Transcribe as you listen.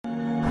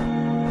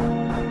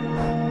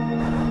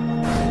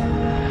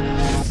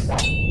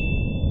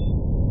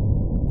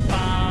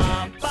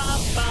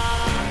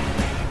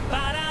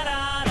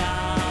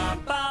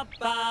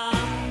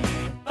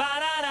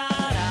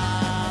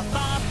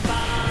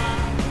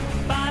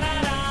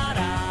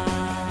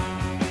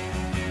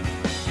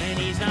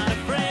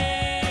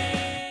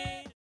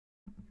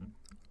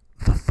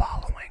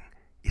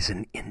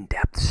an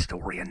in-depth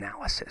story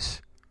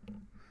analysis.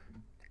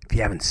 If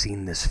you haven't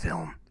seen this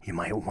film, you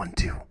might want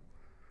to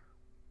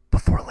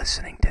before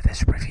listening to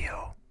this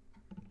review.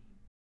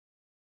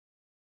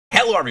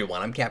 Hello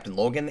everyone, I'm Captain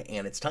Logan,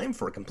 and it's time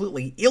for a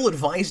completely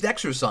ill-advised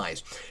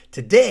exercise.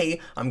 Today,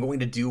 I'm going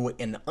to do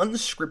an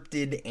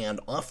unscripted and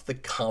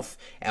off-the-cuff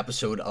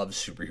episode of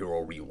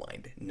Superhero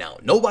Rewind. Now,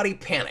 nobody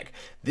panic.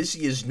 This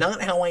is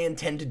not how I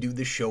intend to do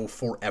the show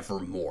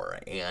forevermore,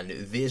 and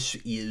this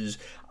is,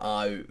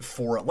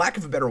 for lack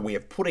of a better way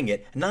of putting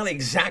it, not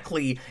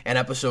exactly an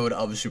episode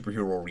of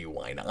Superhero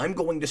Rewind. I'm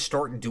going to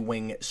start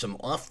doing some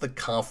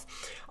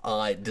off-the-cuff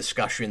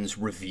discussions,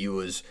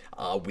 reviews,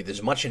 with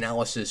as much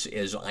analysis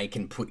as I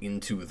can put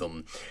into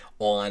them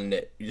on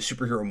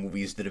superhero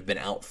movies that have been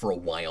out for a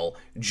while,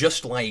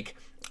 just like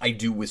I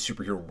do with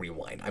Superhero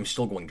Rewind. I'm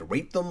still going to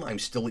rate them. I'm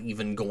still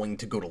even going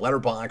to go to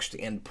Letterboxd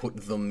and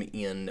put them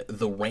in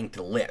the ranked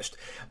list.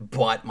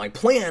 But my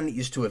plan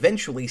is to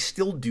eventually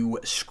still do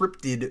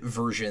scripted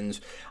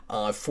versions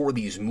for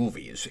these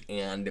movies.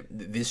 And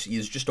this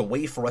is just a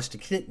way for us to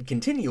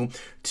continue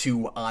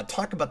to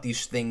talk about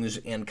these things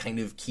and kind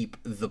of keep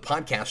the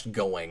podcast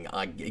going,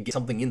 get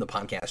something in the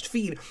podcast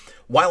feed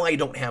while I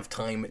don't have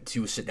time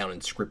to sit down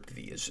and script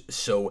these.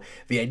 So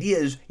the idea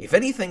is, if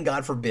anything,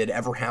 God forbid,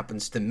 ever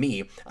happens to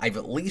me, I've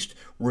at least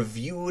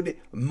reviewed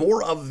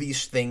more of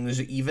these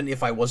things, even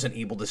if I wasn't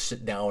able to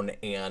sit down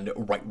and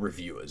write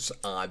reviews.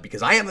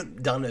 Because I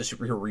haven't done a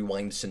Superhero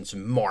Rewind since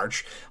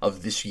March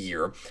of this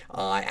year.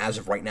 As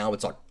of right now,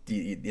 it's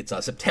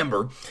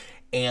September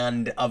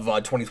and of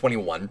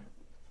 2021.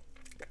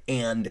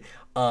 And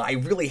I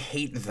really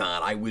hate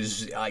that. I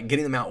was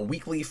getting them out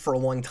weekly for a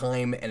long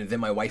time, and then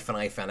my wife and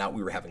I found out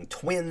we were having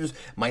twins.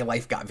 My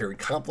life got very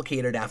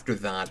complicated after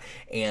that,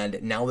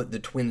 and now that the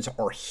twins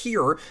are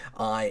here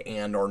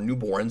and are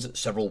newborns,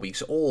 several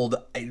weeks old,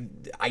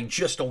 I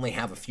just only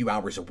have a few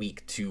hours a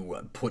week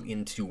to put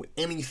into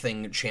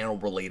anything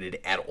channel-related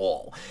at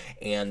all.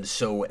 And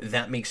so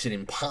that makes it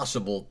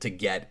impossible to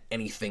get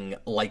anything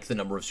like the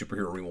number of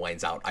Superhero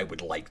Rewinds out I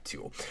would like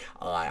to.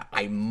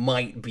 I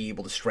might be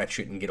able to stretch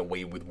it and get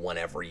away with one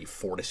every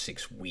 4 to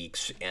 6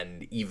 weeks,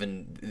 and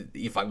even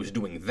if I was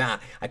doing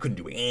that, I couldn't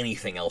do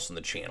anything else on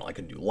the channel. I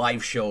couldn't do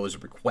live shows,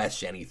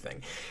 requests,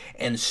 anything.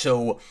 And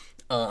so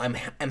I'm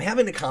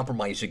having to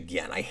compromise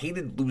again. I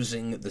hated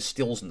losing the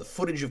stills and the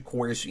footage, of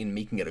course, in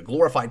making it a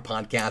glorified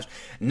podcast.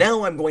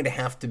 Now I'm going to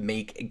have to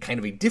make kind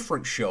of a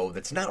different show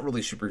that's not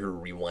really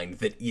Superhero Rewind,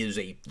 that is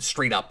a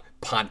straight-up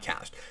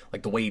podcast,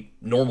 like the way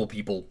normal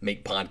people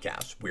make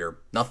podcasts, where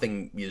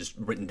nothing is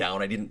written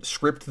down. I didn't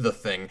script the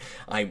thing.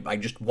 I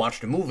just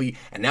watched a movie,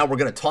 and now we're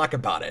going to talk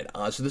about it.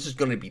 So this is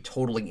going to be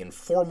totally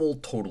informal,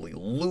 totally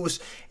loose,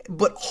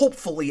 but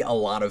hopefully a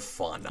lot of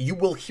fun. You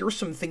will hear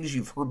some things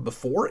you've heard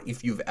before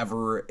if you've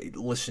ever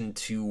listened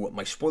to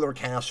my spoiler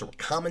casts or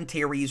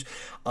commentaries,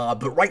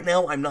 but right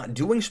now I'm not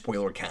doing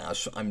spoiler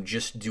casts. I'm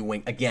just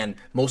doing, again,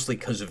 mostly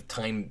because of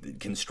time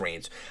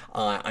constraints,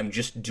 I'm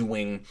just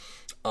doing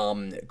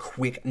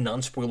quick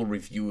non-spoiler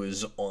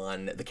reviews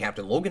on the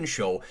Captain Logan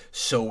show,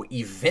 so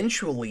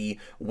eventually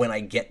when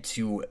I get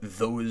to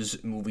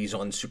those movies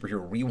on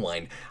Superhero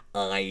Rewind,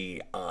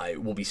 I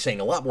will be saying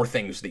a lot more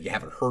things that you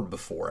haven't heard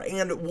before,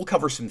 and we'll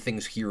cover some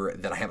things here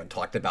that I haven't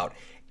talked about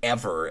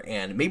ever,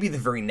 and maybe the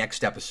very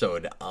next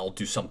episode I'll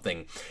do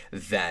something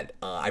that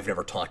I've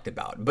never talked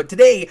about. But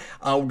today,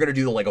 we're going to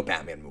do the Lego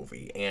Batman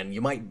movie, and you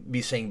might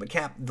be saying, but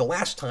Cap, the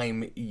last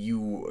time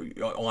you,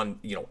 on,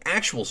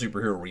 actual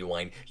Superhero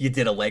Rewind, you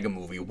did a Lego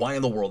movie, why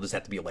in the world does that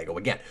have to be a Lego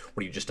again?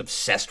 What, are you just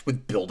obsessed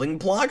with building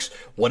blocks?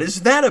 What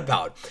is that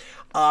about?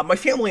 My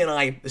family and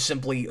I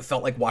simply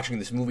felt like watching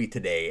this movie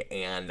today,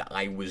 and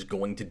I was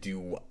going to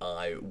do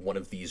one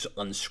of these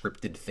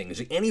unscripted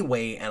things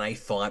anyway, and I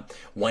thought,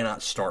 why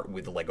not start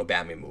with the Lego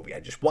Batman movie? I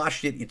just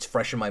watched it, it's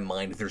fresh in my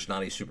mind, there's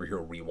not a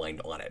Superhero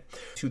Rewind on it.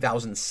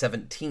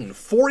 2017,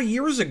 4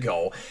 years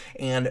ago,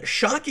 and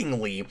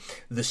shockingly,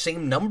 the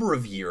same number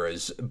of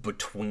years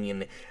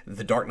between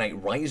The Dark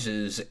Knight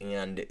Rises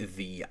and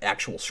the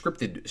actual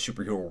scripted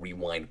Superhero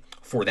Rewind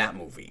for that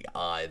movie.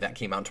 That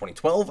came out in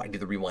 2012, I did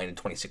the rewind in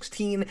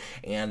 2016,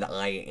 and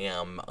I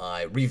am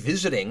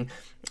revisiting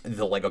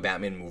the Lego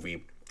Batman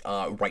movie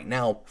right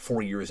now,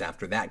 4 years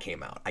after that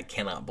came out. I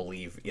cannot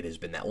believe it has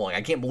been that long.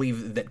 I can't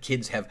believe that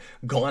kids have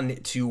gone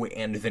to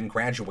and then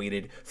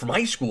graduated from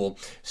high school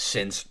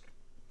since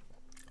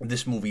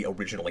this movie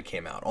originally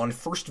came out. On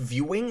first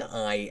viewing,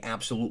 I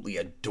absolutely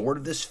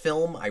adored this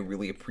film. I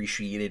really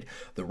appreciated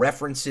the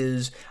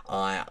references.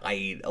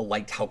 I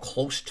liked how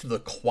close to the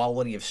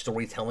quality of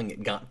storytelling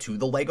it got to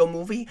the Lego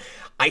movie.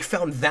 I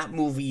found that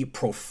movie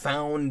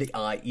profound.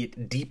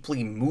 It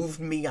deeply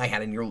moved me. I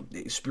had a near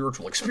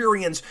spiritual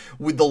experience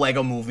with the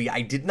Lego movie.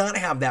 I did not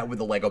have that with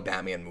the Lego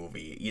Batman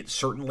movie. It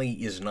certainly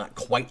is not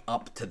quite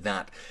up to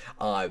that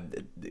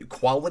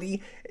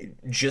quality,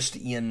 just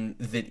in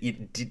that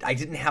I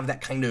didn't have that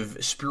kind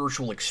of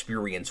spiritual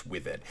experience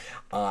with it.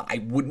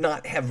 I would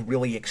not have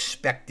really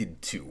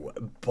expected to,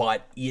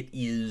 but it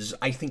is,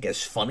 I think,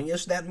 as funny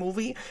as that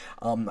movie.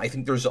 I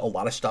think there's a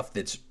lot of stuff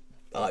that's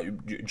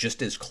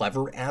just as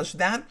clever as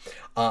that.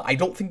 I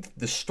don't think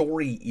the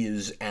story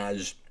is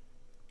as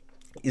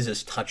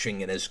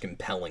touching and as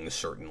compelling,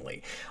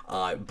 certainly.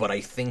 But I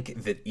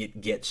think that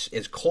it gets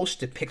as close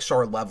to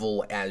Pixar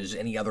level as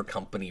any other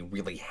company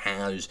really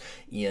has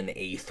in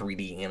a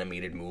 3D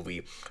animated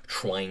movie,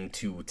 trying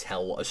to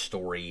tell a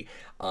story,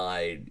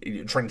 trying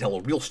to tell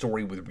a real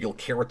story with real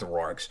character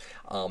arcs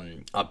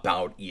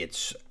about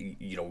its,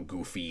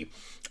 goofy,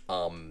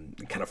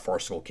 kind of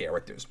farcical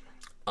characters.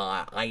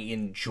 I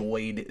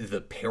enjoyed the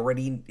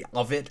parody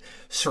of it,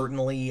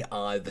 certainly,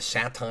 the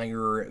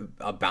satire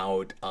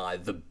about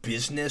the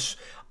business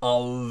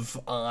of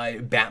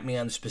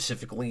Batman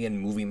specifically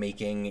and movie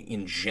making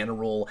in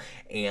general,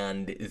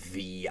 and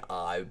the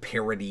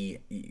parody,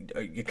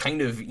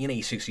 kind of in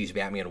a 60s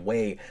Batman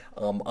way,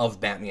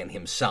 of Batman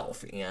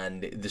himself.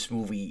 And this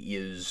movie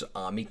is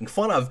making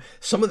fun of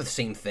some of the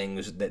same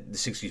things that the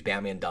 60s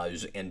Batman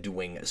does and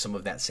doing some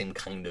of that same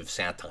kind of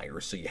satire.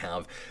 So you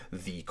have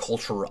the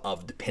culture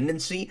of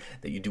dependency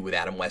that you do with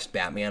Adam West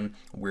Batman,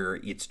 where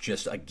it's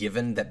just a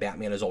given that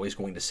Batman is always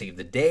going to save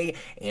the day,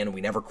 and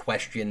we never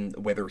question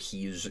whether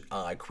he's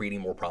creating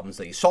more problems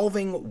than he's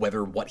solving,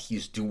 whether what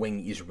he's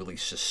doing is really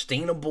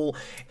sustainable,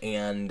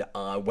 and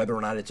whether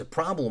or not it's a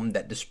problem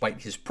that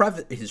despite his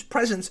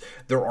presence,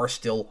 there are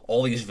still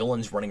all these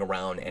villains running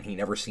around, and he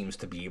never seems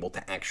to be able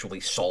to actually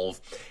solve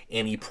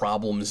any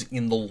problems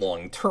in the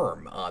long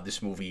term.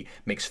 This movie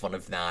makes fun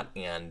of that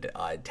and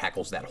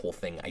tackles that whole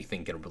thing, I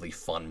think, in a really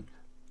fun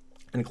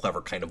and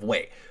clever kind of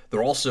way.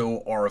 There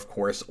also are, of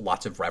course,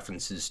 lots of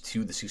references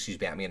to the 60s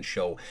Batman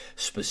show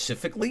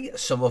specifically,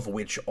 some of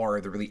which are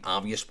the really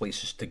obvious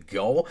places to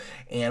go.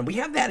 And we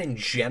have that in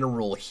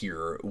general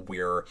here,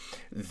 where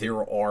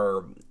there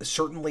are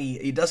certainly,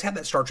 it does have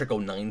that Star Trek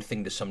 09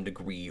 thing to some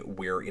degree,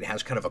 where it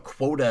has kind of a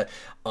quota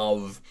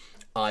of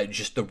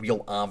just the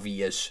real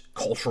obvious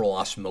cultural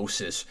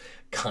osmosis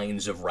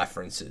kinds of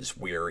references,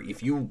 where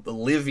if you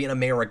live in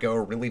America,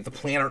 or really the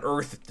planet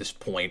Earth at this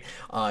point,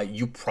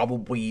 you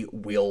probably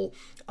will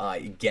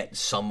get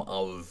some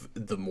of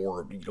the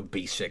more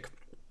basic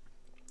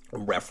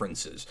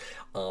references,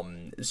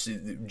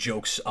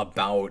 jokes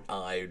about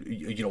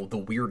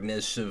the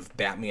weirdness of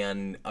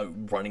Batman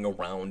running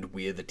around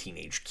with a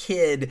teenage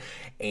kid,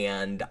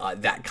 and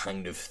that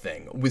kind of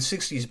thing. With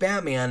 60s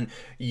Batman,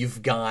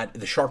 you've got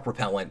the shark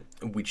repellent,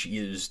 which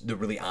is the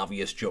really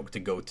obvious joke to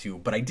go to,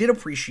 but I did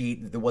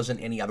appreciate that there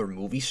wasn't any other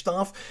movie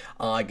stuff,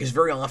 because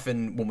very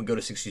often when we go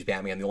to 60s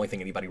Batman, the only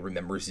thing anybody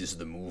remembers is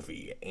the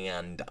movie,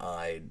 and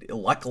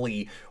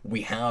luckily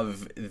we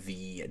have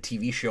the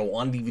TV show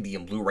on DVD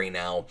and Blu-ray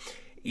now.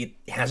 It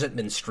hasn't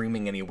been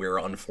streaming anywhere,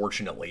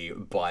 unfortunately,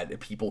 but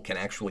people can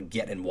actually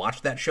get and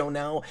watch that show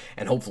now,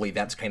 and hopefully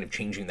that's kind of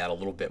changing that a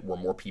little bit, where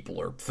more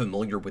people are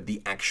familiar with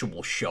the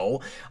actual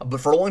show.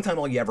 But for a long time,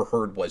 all you ever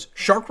heard was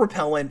shark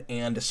repellent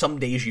and some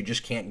days you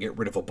just can't get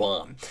rid of a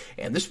bomb.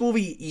 And this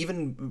movie,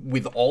 even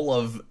with all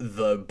of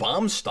the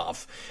bomb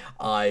stuff,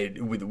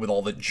 with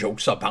all the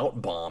jokes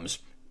about bombs,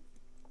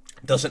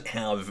 doesn't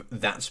have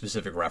that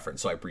specific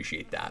reference, so I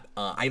appreciate that.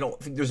 I don't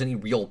think there's any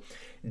real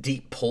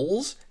deep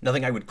pulls,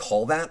 nothing I would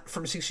call that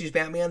from 60s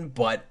Batman,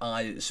 but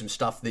some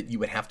stuff that you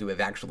would have to have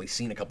actually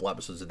seen a couple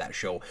episodes of that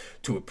show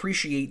to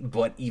appreciate.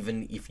 But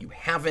even if you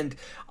haven't,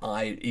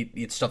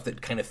 it's stuff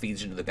that kind of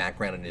fades into the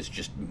background and is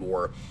just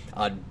more,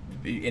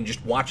 and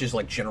just watches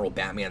like general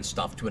Batman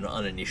stuff to an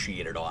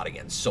uninitiated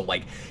audience. So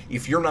like,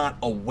 if you're not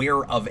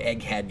aware of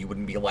Egghead, you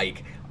wouldn't be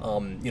like,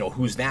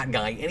 who's that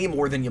guy, any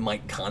more than you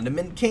might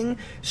Condiment King.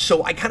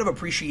 So I kind of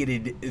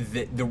appreciated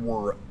that there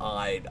were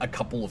a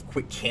couple of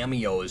quick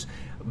cameos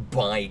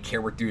by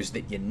characters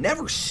that you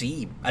never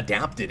see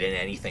adapted in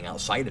anything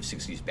outside of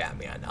 60s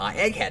Batman.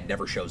 Egghead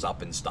never shows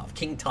up in stuff.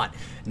 King Tut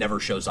never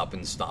shows up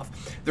in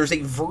stuff. There's a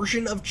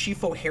version of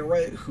Chief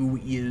O'Hara who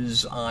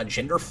is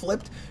gender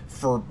flipped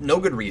for no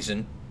good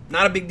reason.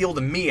 Not a big deal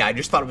to me. I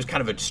just thought it was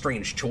kind of a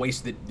strange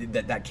choice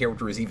that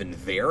character is even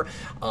there.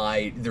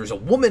 There's a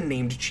woman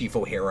named Chief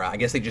O'Hara. I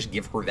guess they just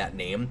give her that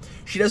name.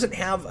 She doesn't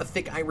have a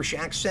thick Irish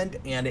accent,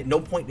 and at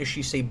no point does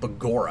she say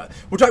Begorra,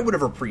 which I would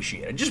have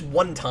appreciated. Just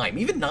one time,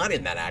 even not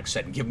in that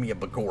accent, give me a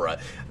Begorra.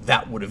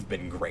 That would have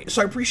been great.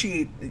 So I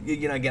appreciate,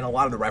 again, a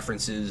lot of the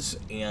references,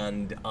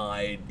 and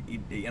I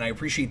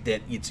appreciate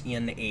that it's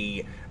in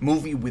a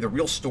movie with a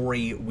real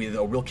story, with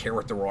a real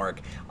character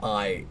arc.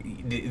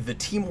 The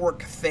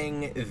teamwork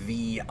thing,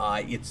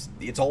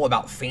 it's all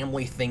about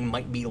family thing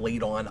might be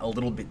laid on a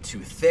little bit too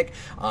thick.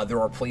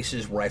 There are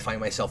places where I find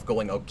myself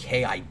going,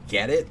 okay, I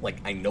get it, like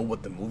I know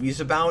what the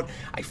movie's about.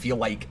 I feel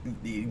like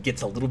it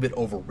gets a little bit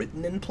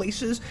overwritten in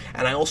places,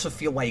 and I also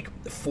feel like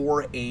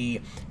for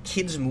a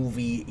kids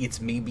movie,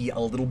 it's maybe a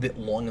little bit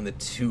long in the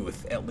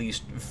tooth, at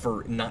least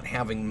for not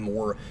having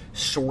more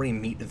story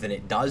meat than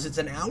it does. It's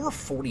an hour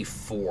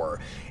 44,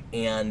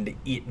 and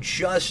it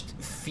just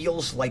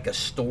feels like a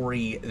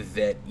story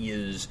that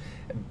is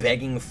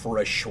begging for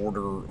a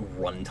shorter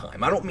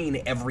runtime. I don't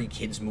mean every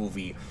kids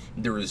movie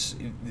there's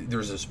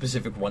a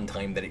specific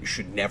runtime that it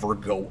should never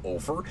go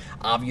over.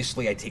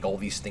 Obviously, I take all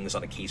these things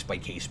on a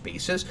case-by-case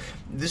basis.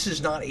 This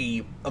is not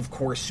a, of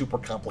course, super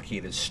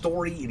complicated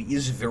story. It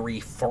is very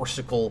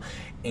farcical,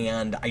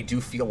 and I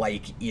do feel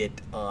like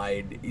it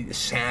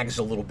sags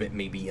a little bit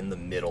maybe in the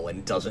middle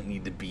and doesn't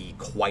need to be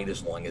quite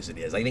as long as it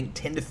is. I think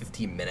 10 to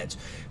 15 minutes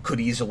could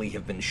easily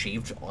have been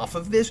shaved off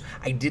of this.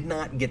 I did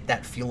not get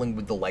that feeling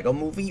with the Lego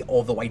movie,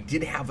 although I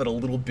did have it a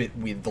little bit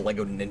with the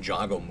Lego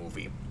Ninjago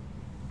movie.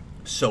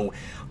 So,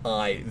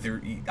 I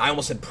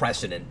almost said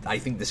precedent. I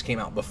think this came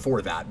out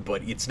before that,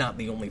 but it's not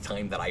the only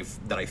time that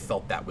I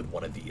felt that with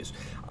one of these.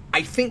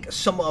 I think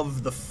some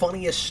of the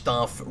funniest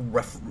stuff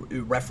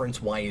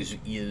reference-wise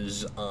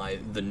is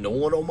the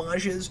Nolan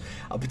homages,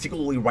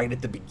 particularly right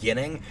at the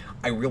beginning.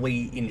 I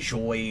really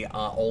enjoy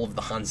all of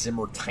the Hans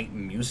Zimmer type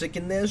music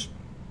in this,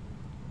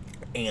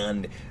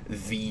 and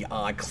the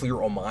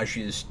clear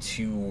homages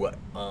to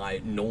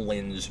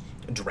Nolan's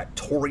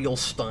directorial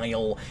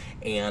style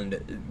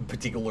and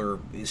particular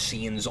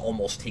scenes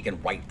almost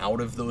taken right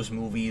out of those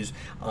movies,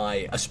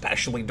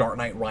 especially Dark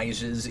Knight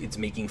Rises. It's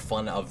making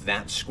fun of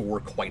that score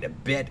quite a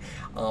bit.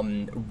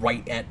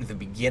 Right at the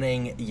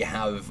beginning, you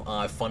have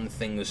fun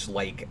things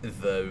like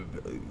the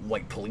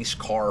police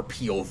car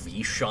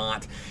POV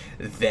shot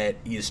that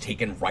is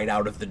taken right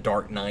out of The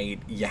Dark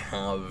Knight. You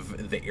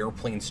have the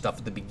airplane stuff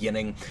at the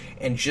beginning,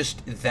 and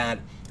just that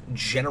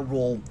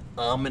general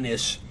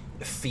ominous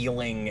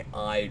feeling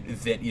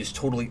that is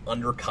totally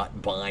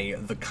undercut by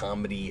the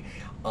comedy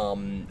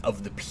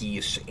of the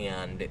piece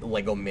and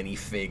Lego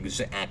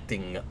minifigs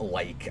acting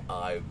like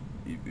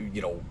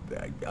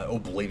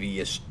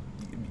oblivious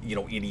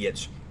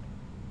idiots.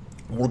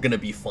 We're going to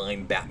be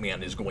fine.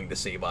 Batman is going to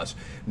save us.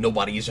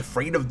 Nobody is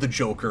afraid of the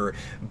Joker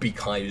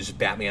because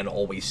Batman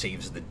always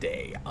saves the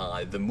day.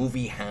 The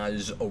movie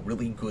has a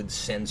really good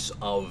sense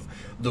of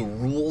the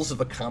rules of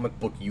a comic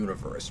book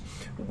universe,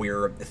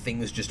 where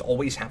things just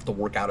always have to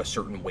work out a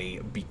certain way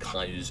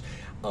because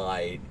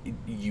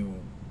you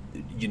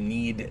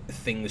need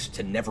things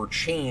to never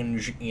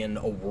change in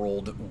a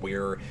world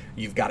where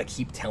you've got to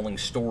keep telling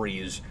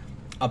stories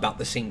about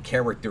the same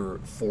character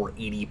for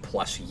 80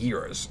 plus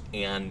years,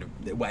 and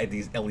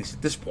at least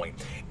at this point,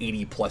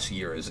 80 plus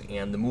years.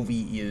 And the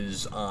movie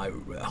is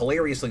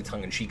hilariously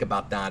tongue-in-cheek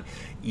about that.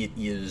 It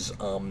is,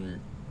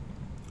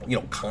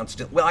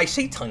 constant. Well, I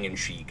say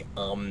tongue-in-cheek.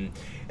 I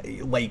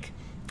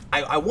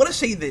want to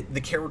say that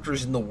the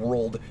characters in the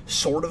world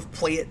sort of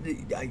play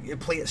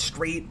it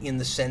straight in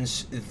the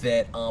sense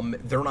that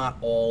they're not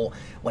all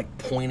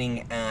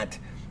pointing at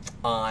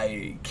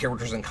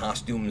characters in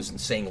costumes and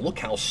saying, look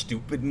how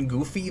stupid and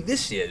goofy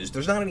this is.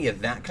 There's not any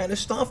of that kind of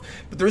stuff,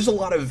 but there's a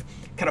lot of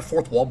kind of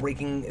fourth wall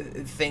breaking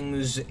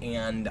things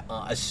and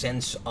a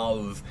sense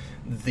of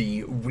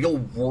the real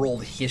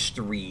world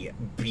history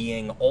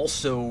being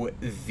also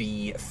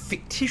the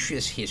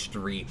fictitious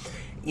history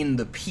in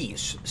the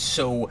piece.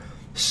 So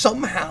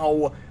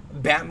somehow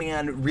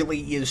Batman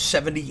really is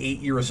 78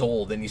 years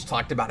old, and it's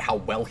talked about how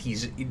well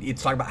he's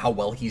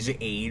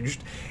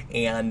aged,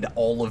 and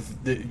all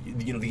of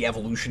the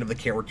evolution of the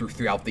character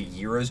throughout the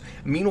years.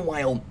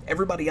 Meanwhile,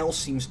 everybody else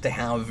seems to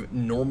have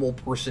normal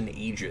person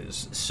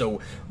ages.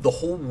 So the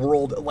whole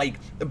world,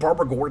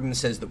 Barbara Gordon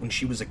says that when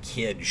she was a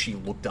kid, she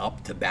looked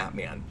up to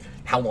Batman.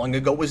 How long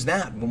ago was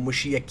that? When was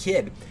she a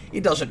kid?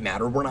 It doesn't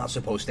matter. We're not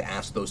supposed to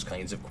ask those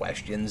kinds of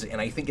questions, and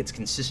I think it's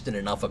consistent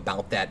enough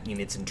about that in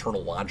its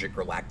internal logic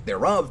or lack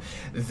thereof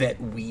that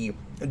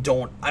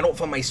I don't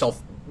find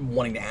myself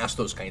wanting to ask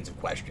those kinds of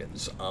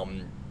questions,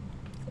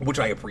 which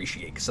I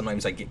appreciate, because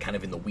sometimes I get kind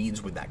of in the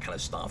weeds with that kind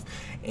of stuff,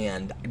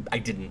 and I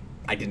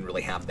didn't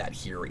really have that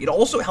here. It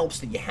also helps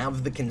that you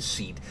have the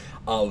conceit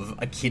of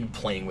a kid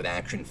playing with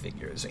action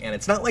figures, and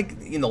it's not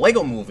like in the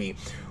Lego movie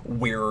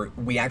where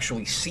we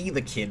actually see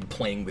the kid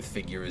playing with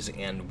figures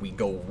and we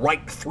go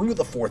right through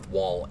the fourth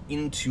wall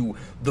into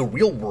the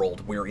real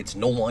world where it's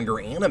no longer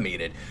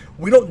animated.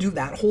 We don't do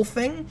that whole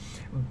thing,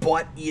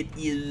 but it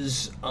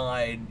is,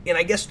 and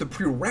I guess the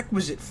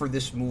prerequisite for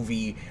this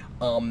movie,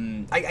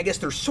 I guess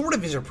there sort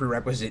of is a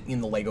prerequisite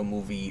in the Lego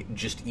movie,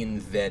 just in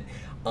that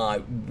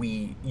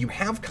you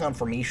have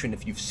confirmation,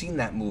 if you've seen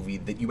that movie,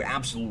 that you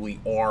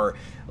absolutely are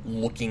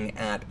looking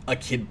at a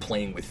kid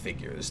playing with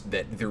figures,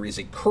 that there is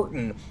a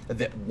curtain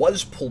that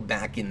was pulled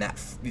back in that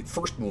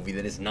first movie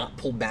that is not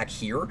pulled back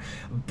here.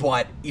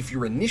 But if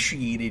you're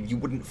initiated, you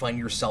wouldn't find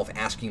yourself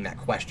asking that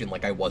question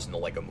like I was in the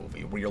Lego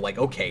movie, where you're like,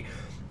 okay,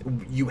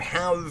 you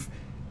have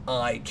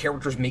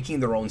characters making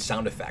their own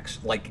sound effects,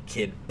 like a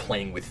kid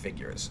playing with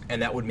figures,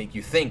 and that would make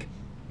you think,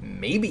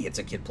 maybe it's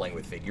a kid playing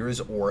with figures,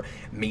 or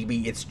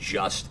maybe it's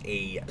just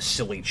a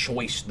silly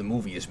choice the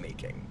movie is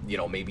making.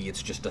 Maybe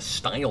it's just a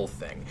style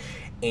thing.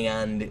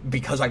 And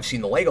because I've seen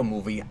the Lego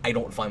movie, I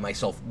don't find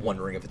myself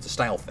wondering if it's a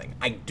style thing.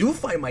 I do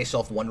find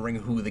myself wondering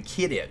who the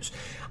kid is.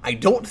 I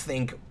don't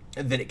think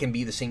that it can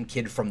be the same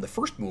kid from the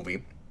first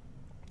movie.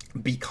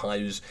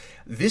 because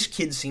this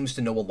kid seems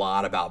to know a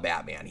lot about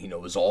Batman. He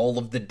knows all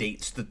of the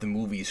dates that the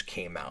movies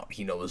came out.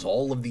 He knows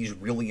all of these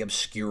really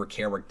obscure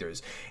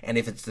characters. And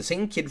if it's the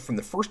same kid from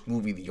the first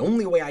movie, the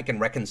only way I can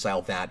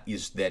reconcile that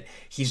is that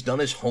he's done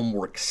his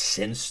homework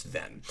since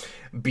then.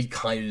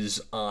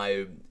 Because,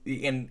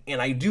 and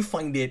I do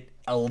find it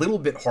a little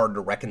bit hard to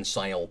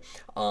reconcile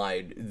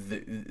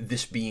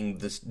this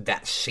being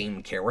that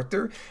same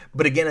character,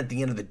 but again, at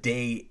the end of the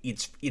day,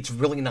 it's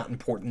really not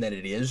important that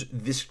it is.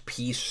 This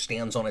piece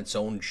stands on its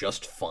own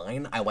just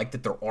fine. I like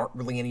that there aren't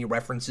really any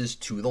references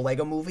to the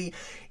Lego Movie.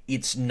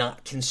 It's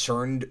not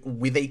concerned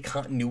with a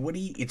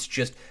continuity. It's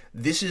just,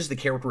 this is the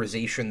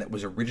characterization that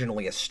was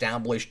originally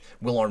established.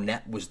 Will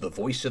Arnett was the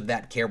voice of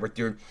that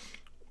character.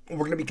 We're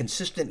going to be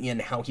consistent in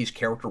how he's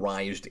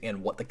characterized,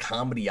 and what the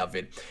comedy of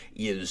it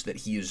is that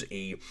he is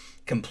a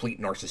complete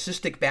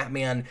narcissistic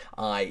Batman.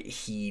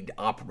 He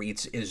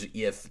operates as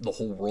if the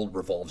whole world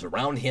revolves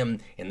around him.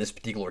 In this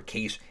particular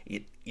case,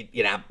 it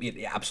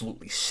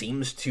absolutely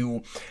seems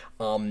to,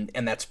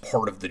 and that's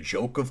part of the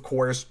joke, of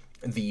course.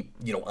 The,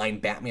 I'm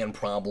Batman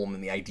problem,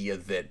 and the idea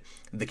that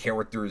the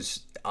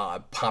character's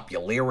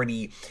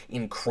popularity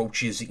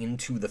encroaches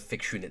into the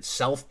fiction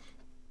itself.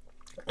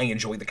 I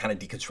enjoy the kind of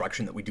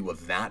deconstruction that we do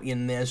of that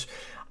in this.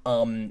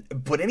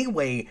 But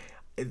anyway,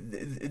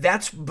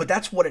 that's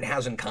what it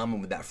has in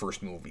common with that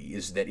first movie,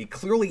 is that it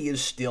clearly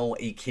is still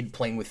a kid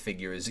playing with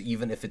figures,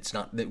 even if it's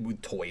not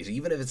with toys,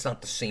 even if it's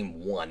not the same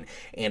one,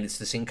 and it's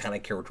the same kind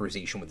of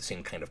characterization with the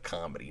same kind of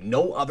comedy.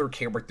 No other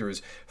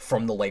characters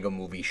from the Lego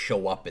Movie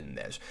show up in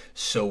this,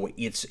 so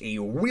it's a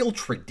real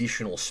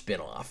traditional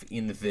spin-off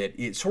in that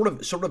it's sort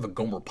of a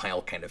Gomer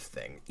Pyle kind of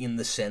thing, in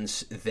the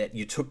sense that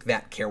you took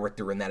that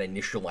character and that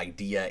initial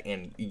idea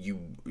and you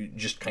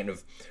just kind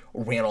of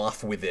ran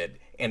off with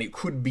it, and it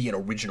could be an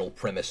original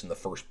premise in the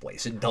first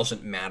place. It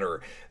doesn't matter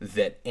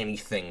that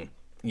anything,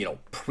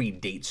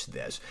 predates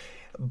this.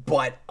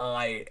 But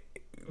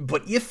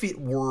if it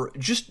were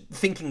just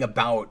thinking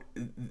about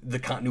the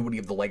continuity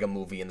of the Lego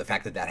Movie and the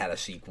fact that that had a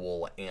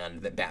sequel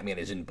and that Batman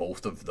is in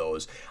both of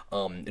those,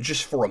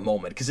 just for a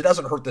moment, because it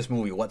doesn't hurt this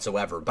movie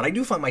whatsoever, but I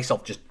do find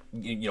myself just,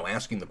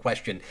 asking the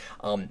question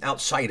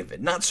outside of it,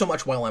 not so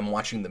much while I'm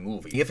watching the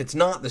movie. If it's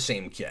not the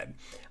same kid,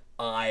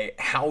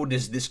 how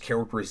does this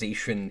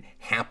characterization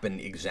happen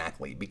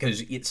exactly?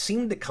 Because it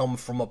seemed to come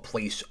from a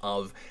place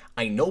of,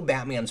 I know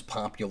Batman's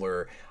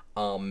popular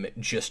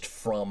just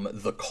from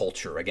the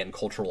culture, again,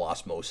 cultural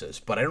osmosis,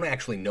 but I don't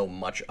actually know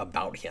much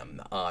about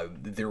him.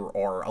 There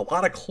are a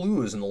lot of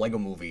clues in the Lego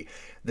Movie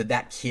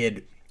that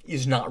kid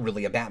is not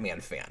really a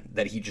Batman fan,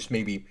 that he just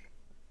maybe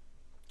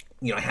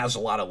has a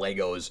lot of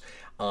Legos,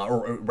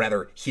 or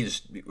rather,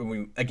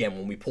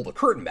 when we pull the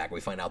curtain back, we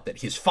find out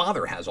that his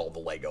father has all the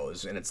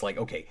Legos, and it's like,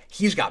 okay,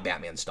 he's got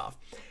Batman stuff.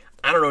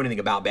 I don't know anything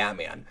about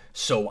Batman,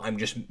 so I'm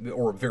just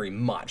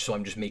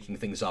making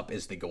things up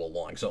as they go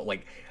along. So,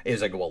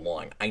 as I go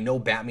along, I know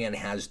Batman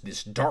has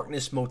this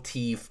darkness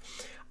motif.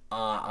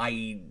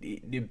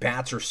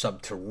 Bats are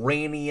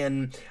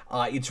subterranean.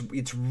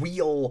 It's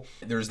real.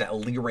 There's that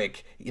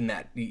lyric in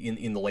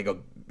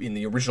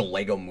the original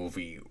Lego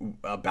Movie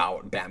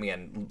about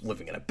Batman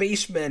living in a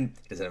basement.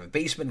 He doesn't have a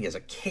basement. He has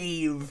a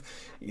cave.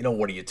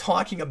 What are you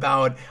talking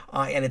about?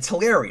 And it's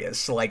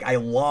hilarious. I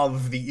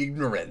love the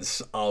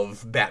ignorance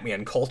of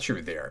Batman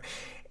culture there.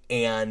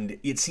 And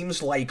it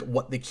seems like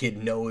what the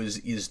kid knows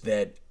is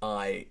that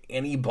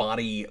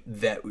anybody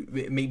that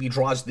maybe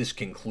draws this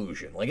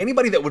conclusion, like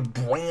anybody that would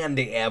brand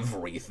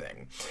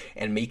everything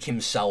and make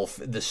himself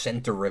the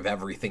center of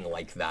everything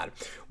like that,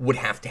 would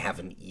have to have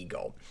an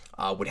ego,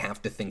 would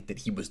have to think that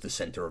he was the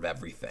center of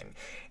everything.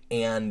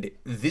 And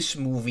this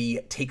movie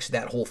takes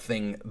that whole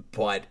thing,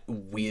 but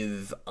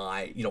with,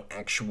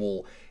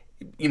 actual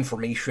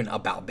information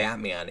about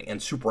Batman and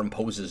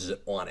superimposes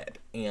it on it.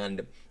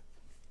 And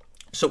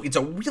so it's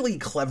a really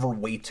clever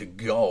way to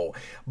go,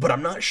 but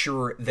I'm not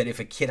sure that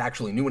if a kid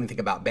actually knew anything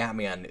about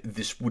Batman,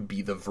 this would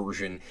be the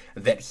version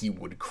that he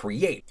would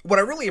create. What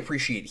I really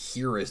appreciate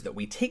here is that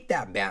we take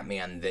that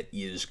Batman that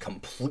is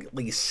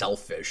completely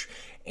selfish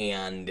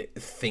and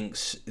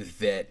thinks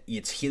that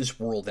it's his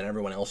world and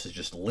everyone else is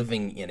just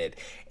living in it,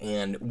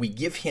 and we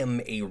give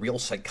him a real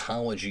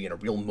psychology and a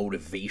real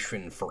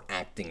motivation for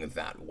acting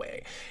that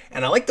way.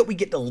 And I like that we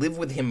get to live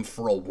with him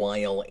for a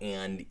while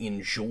and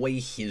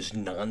enjoy his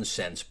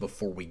nonsense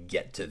before we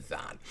get to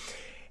that.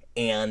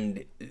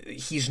 And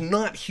he's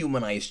not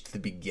humanized at the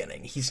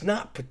beginning. He's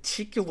not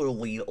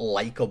particularly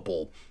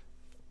likable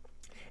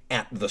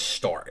at the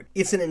start.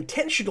 It's an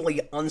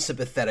intentionally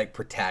unsympathetic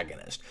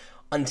protagonist,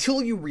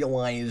 until you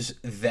realize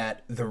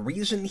that the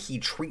reason he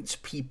treats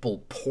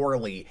people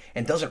poorly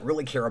and doesn't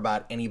really care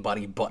about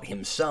anybody but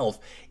himself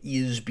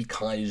is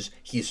because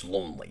he's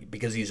lonely,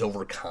 because he's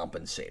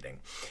overcompensating.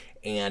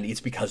 And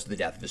it's because of the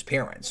death of his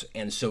parents.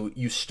 And so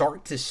you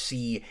start to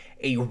see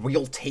a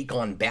real take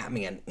on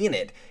Batman in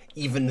it,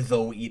 even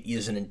though it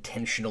is an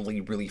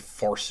intentionally really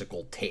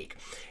farcical take.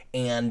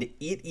 And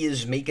it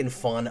is making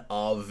fun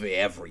of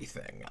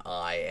everything.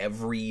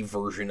 Every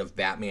version of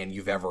Batman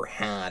you've ever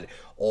had,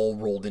 all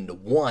rolled into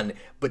one,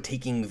 but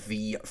taking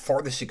the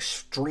farthest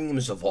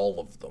extremes of all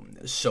of them.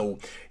 So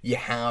you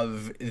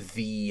have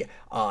the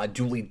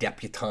duly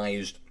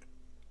deputized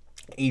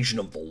agent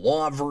of the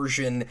law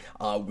version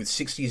with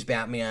 60s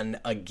Batman,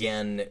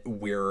 again,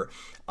 where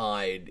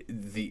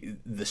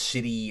the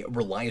city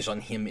relies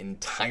on him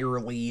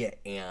entirely,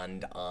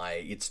 and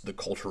it's the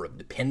culture of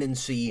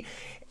dependency,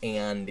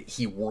 and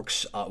he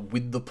works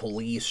with the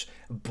police,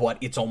 but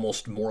it's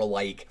almost more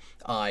like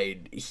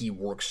he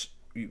works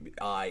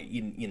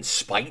in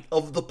spite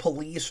of the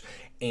police.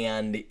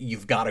 And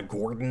you've got a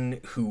Gordon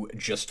who,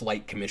 just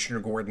like Commissioner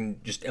Gordon,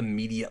 just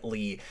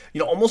immediately,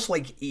 almost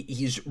like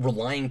he's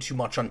relying too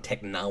much on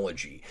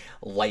technology.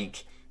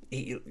 Like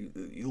he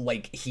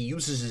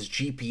uses his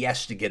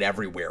GPS to get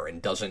everywhere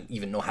and doesn't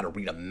even know how to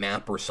read a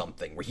map or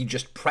something, where he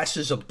just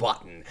presses a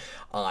button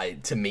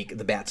to make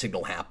the bat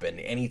signal happen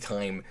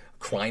anytime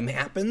crime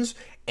happens.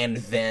 And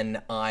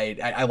then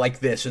I like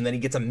this, and then he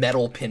gets a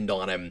medal pinned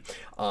on him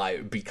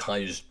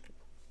because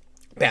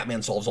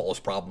Batman solves all his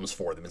problems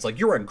for them. It's like,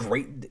 you're a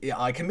great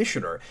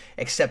commissioner.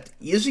 Except,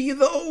 is he,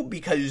 though?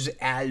 Because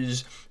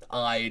as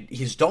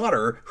his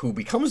daughter, who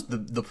becomes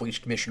the police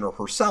commissioner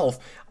herself,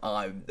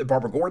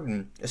 Barbara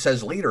Gordon,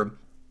 says later,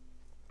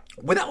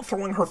 without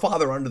throwing her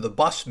father under the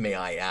bus, may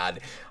I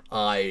add,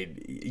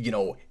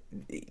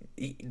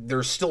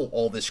 there's still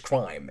all this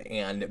crime,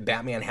 and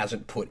Batman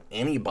hasn't put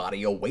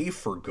anybody away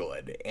for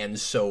good. And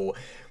so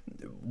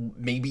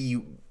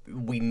maybe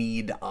we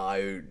need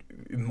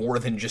more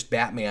than just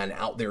Batman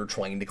out there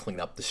trying to clean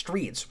up the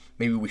streets.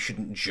 Maybe we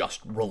shouldn't just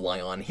rely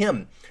on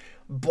him.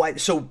 But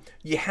so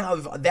you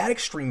have that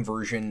extreme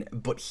version,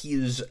 but he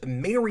is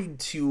married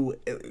to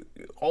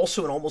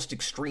also an almost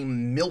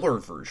extreme Miller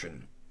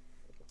version.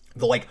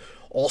 The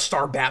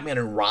all-star Batman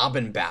and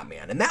Robin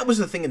Batman. And that was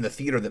the thing in the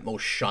theater that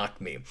most shocked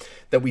me,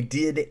 that we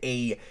did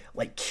a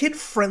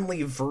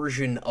kid-friendly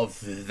version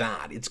of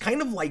that. It's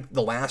kind of like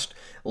the last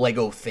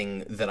Lego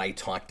thing that I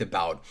talked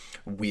about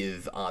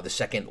with the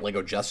second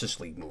Lego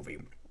Justice League movie,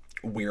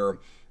 where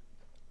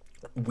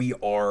we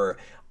are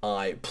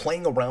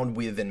playing around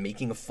with and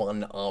making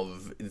fun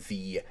of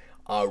the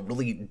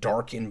really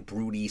dark and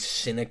broody,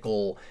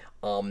 cynical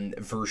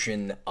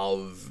version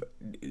of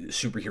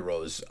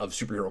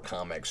superhero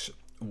comics,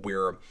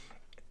 where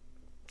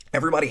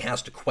everybody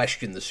has to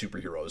question the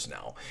superheroes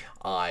now,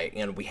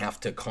 and we have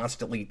to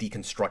constantly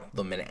deconstruct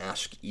them and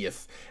ask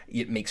if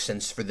it makes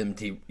sense for them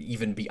to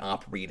even be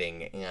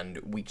operating, and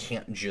we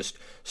can't just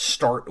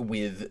start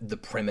with the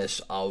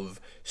premise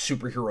of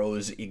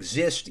superheroes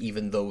exist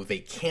even though they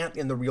can't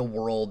in the real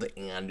world,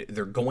 and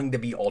they're going to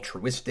be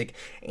altruistic,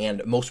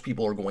 and most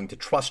people are going to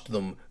trust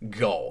them.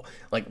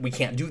 We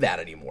can't do that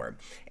anymore.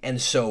 And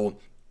so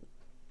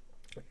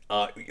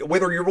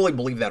whether you really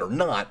believe that or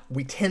not,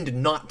 we tend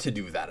not to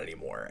do that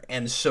anymore.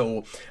 And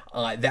so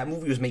that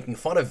movie was making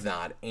fun of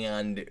that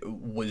and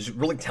was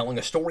really telling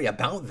a story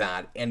about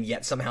that, and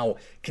yet somehow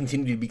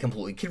continued to be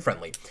completely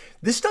kid-friendly.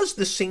 This does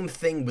the same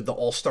thing with the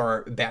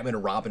all-star Batman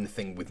and Robin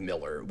thing with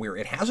Miller, where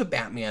it has a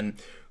Batman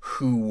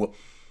who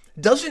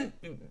doesn't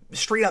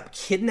straight up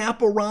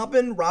kidnap a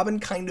Robin. Robin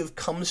kind of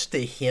comes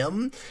to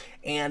him,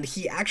 and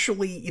he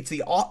actually, it's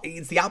the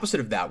opposite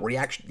of that, where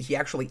he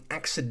actually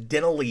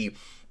accidentally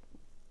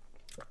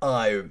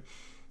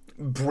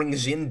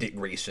brings in Dick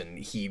Grayson.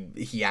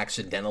 He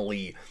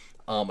accidentally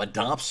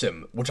adopts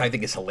him, which I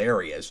think is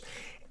hilarious.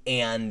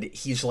 And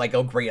he's like,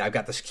 oh great, I've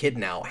got this kid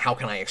now, how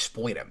can I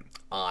exploit him?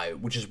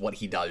 Which is what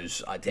he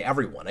does to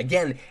everyone.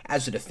 Again,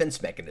 as a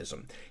defense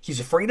mechanism. He's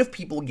afraid of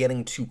people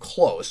getting too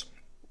close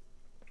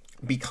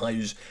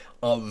because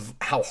of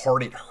how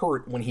hard it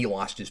hurt when he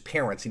lost his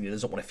parents, and he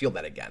doesn't want to feel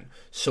that again.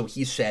 So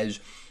he says,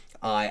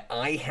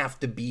 I have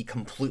to be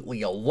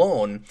completely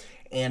alone,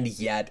 and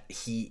yet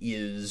he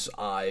is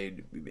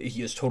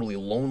totally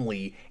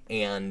lonely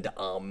and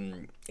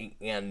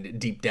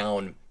deep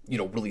down,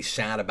 really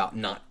sad about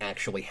not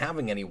actually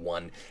having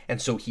anyone.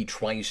 And so he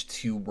tries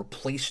to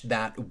replace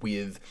that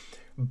with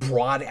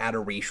broad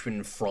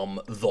adoration from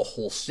the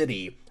whole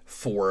city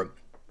for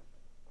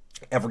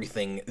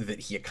everything that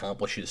he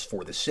accomplishes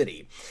for the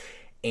city.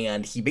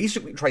 And he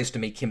basically tries to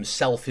make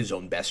himself his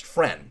own best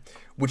friend,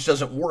 which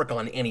doesn't work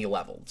on any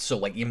level.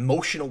 So,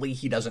 emotionally,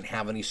 he doesn't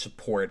have any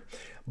support,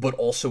 but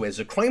also as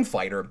a crime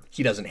fighter,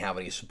 he doesn't have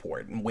any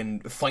support. And when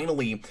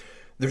finally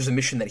there's a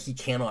mission that he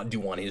cannot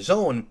do on his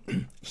own,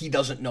 he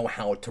doesn't know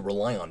how to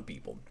rely on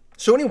people.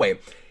 So anyway,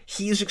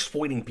 he is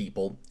exploiting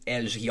people,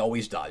 as he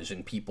always does,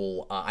 and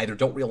people either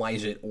don't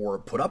realize it or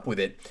put up with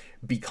it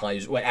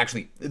because, well,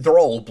 actually, they're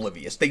all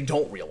oblivious. They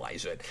don't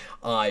realize it,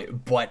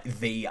 but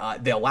they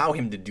allow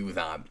him to do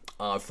that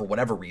for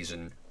whatever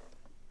reason,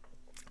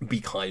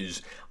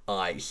 because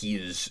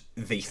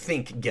they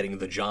think, getting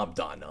the job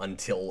done,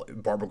 until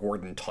Barbara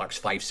Gordon talks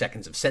 5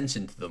 seconds of sense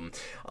into them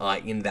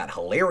in that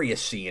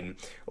hilarious scene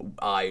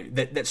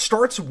that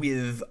starts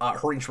with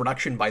her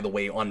introduction, by the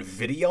way, on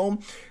video,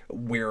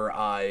 where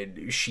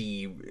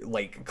she,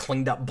 like,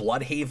 cleaned up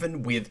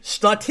Bloodhaven with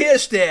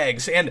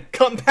statistics and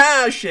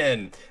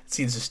compassion. It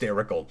seems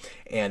hysterical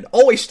and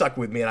always stuck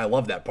with me, and I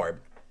love that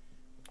part.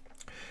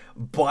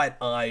 But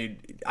I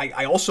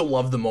also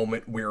love the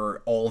moment where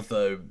all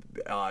the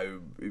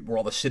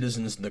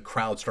citizens in the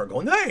crowd start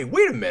going, "Hey,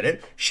 wait a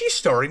minute, she's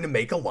starting to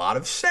make a lot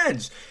of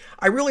sense."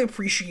 I really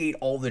appreciate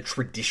all the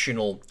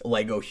traditional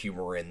Lego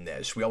humor in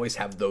this. We always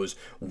have those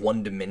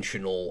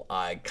one-dimensional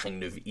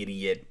kind of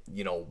idiot,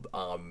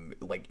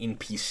 like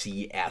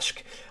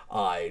NPC-esque,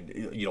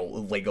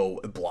 Lego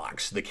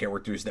blocks. The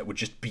characters that would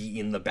just be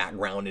in the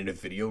background in a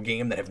video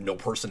game that have no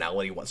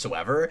personality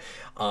whatsoever,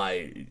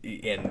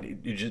 and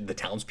just the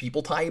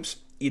townspeople types.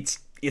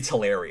 It's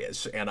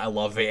hilarious, and I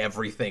love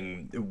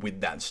everything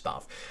with that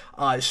stuff.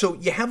 So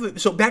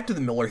back to the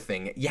Miller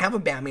thing. You have a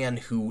Batman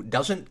who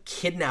doesn't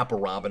kidnap a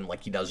Robin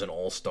like he does in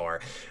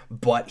All-Star,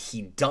 but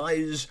he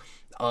does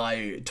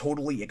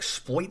totally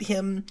exploit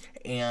him,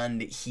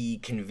 and he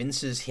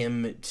convinces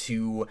him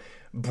to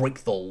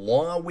break the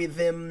law with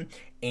him,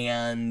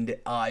 and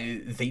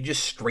they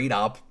just straight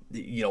up,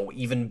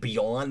 even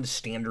beyond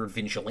standard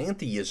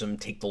vigilanteism,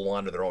 take the law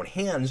into their own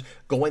hands,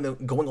 going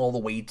all the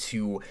way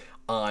to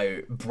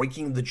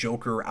breaking the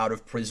Joker out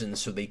of prison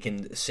so they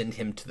can send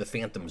him to the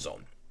Phantom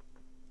Zone.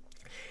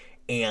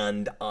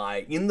 And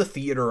in the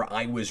theater,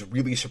 I was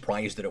really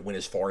surprised that it went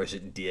as far as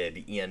it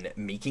did in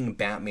making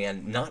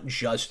Batman not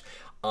just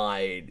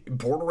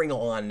bordering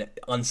on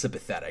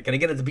unsympathetic. And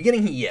again, at the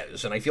beginning he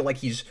is, and I feel like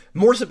he's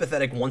more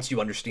sympathetic once you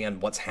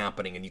understand what's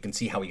happening and you can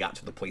see how he got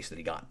to the place that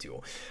he got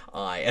to.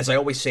 As I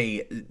always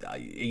say,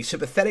 a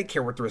sympathetic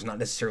character is not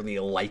necessarily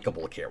a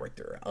likable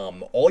character.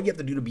 All you have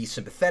to do to be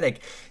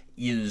sympathetic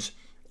is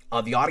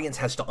the audience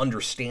has to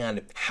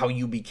understand how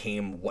you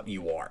became what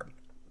you are.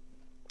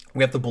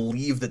 We have to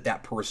believe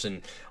that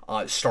person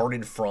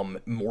started from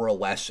more or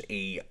less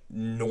a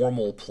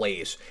normal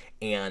place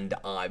and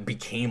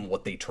became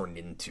what they turned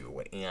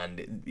into.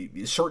 And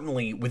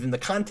certainly within the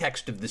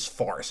context of this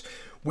farce,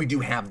 we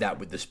do have that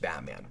with this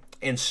Batman.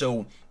 And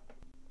so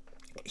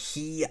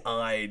he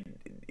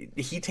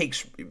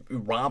takes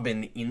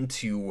Robin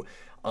into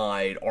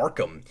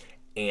Arkham,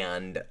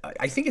 and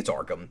I think it's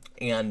Arkham,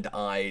 and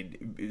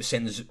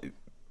sends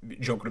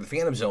Joker to the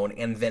Phantom Zone,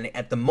 and then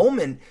at the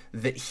moment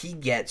that he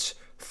gets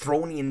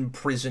thrown in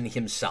prison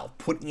himself,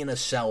 put in a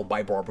cell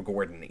by Barbara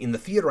Gordon, in the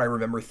theater I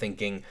remember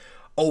thinking,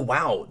 oh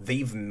wow,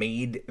 they've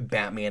made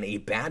Batman a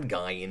bad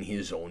guy in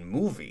his own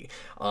movie.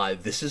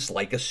 This is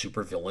like a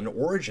supervillain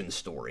origin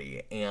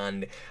story,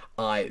 and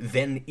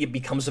then it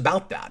becomes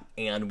about that.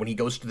 And when he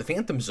goes to the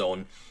Phantom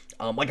Zone,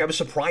 I was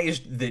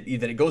surprised that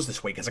it goes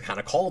this way because I kind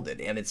of called it.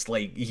 And it's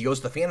like he goes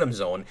to the Phantom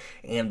Zone,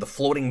 and the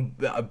floating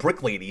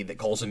brick lady that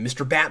calls him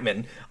Mr.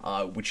 Batman,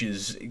 which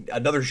is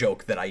another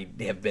joke that I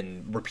have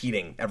been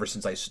repeating ever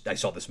since I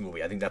saw this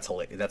movie. I think that's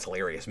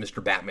hilarious,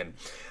 Mr. Batman.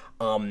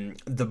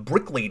 The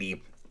brick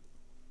lady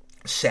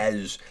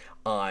says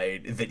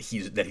that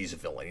he's a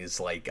villain. He's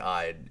like,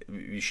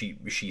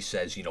 she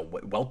says,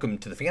 welcome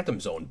to the Phantom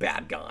Zone,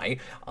 bad guy,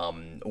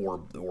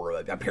 or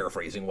I'm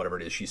paraphrasing, whatever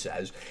it is she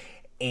says.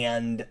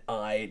 And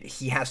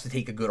he has to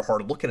take a good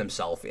hard look at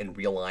himself and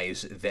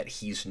realize that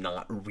he's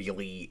not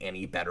really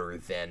any better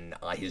than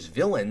his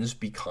villains,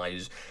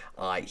 because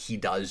he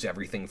does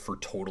everything for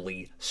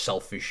totally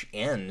selfish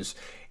ends,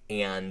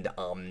 and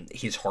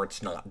his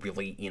heart's not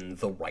really in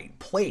the right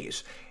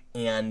place.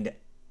 And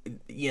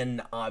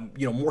in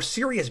more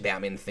serious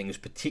Batman things,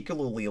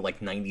 particularly like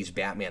 90s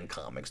Batman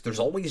comics, there's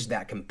always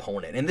that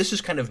component, and this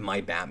is kind of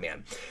my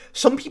Batman.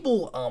 Some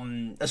people,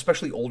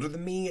 especially older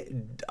than me,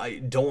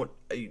 don't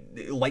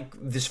like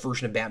this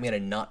version of Batman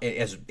and not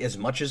as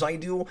much as I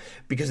do,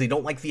 because they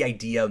don't like the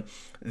idea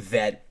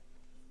that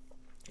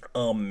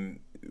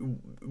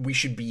we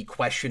should be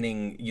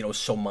questioning,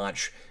 so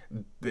much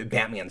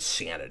Batman's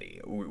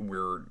sanity.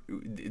 We're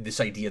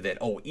this idea that,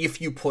 if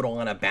you put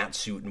on a bat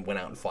suit and went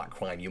out and fought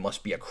crime, you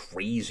must be a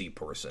crazy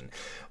person.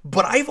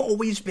 But I've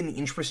always been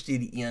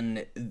interested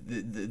in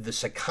the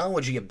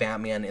psychology of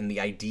Batman and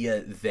the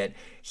idea that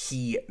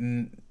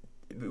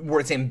where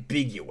it's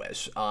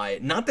ambiguous.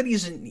 Not that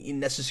he's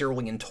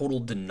necessarily in total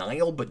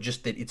denial, but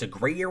just that it's a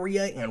gray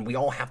area, and we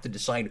all have to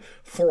decide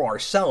for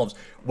ourselves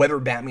whether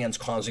Batman's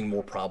causing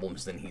more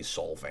problems than he's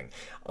solving.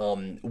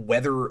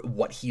 Whether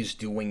what he's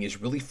doing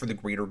is really for the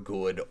greater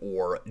good,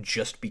 or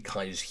just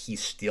because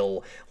he's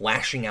still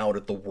lashing out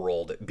at the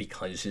world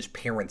because his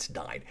parents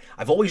died.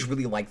 I've always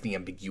really liked the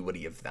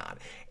ambiguity of that.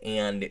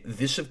 And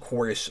this, of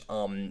course,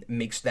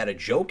 makes that a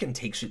joke and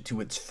takes it to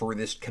its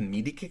furthest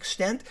comedic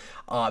extent,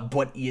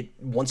 but it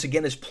once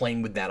again is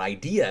playing with that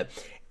idea.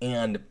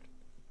 And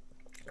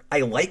I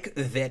like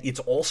that it's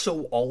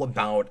also all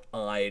about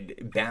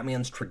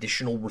Batman's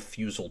traditional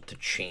refusal to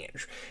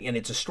change. And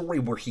it's a story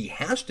where he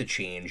has to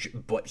change,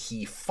 but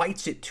he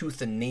fights it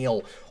tooth and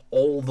nail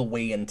all the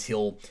way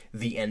until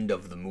the end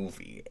of the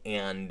movie.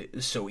 And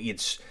so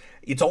it's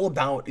all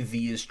about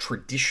these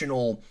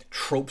traditional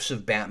tropes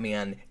of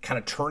Batman, kind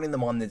of turning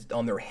them on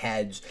their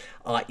heads.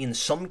 In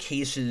some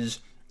cases,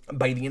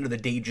 by the end of the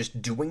day,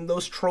 just doing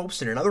those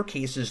tropes, and in other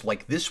cases,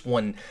 like this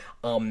one,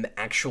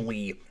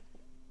 actually,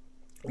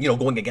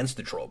 going against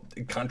the trope,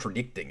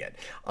 contradicting it.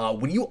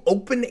 When you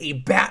open a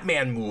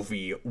Batman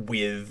movie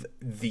with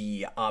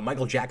the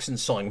Michael Jackson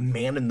song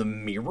 "Man in the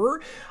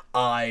Mirror,"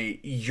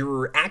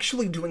 you're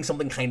actually doing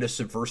something kind of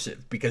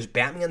subversive, because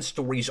Batman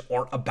stories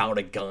aren't about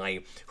a guy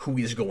who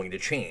is going to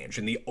change.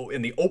 And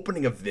the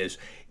opening of this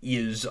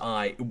is,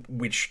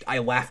 which I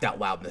laughed out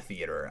loud in the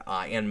theater,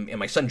 and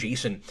my son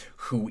Jason,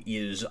 who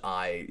is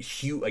a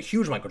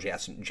huge Michael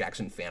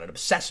Jackson fan, an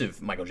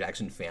obsessive Michael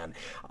Jackson fan,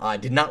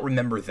 did not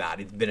remember that.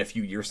 It's been a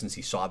few years since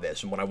he saw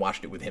this, and when I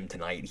watched it with him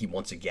tonight, he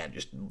once again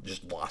just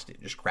lost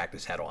it, just cracked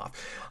his head off.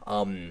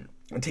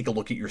 Take a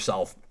look at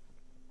yourself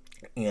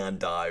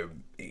and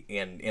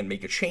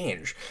make a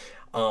change.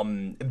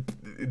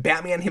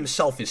 Batman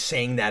himself is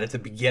saying that at the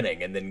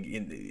beginning, and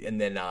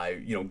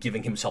then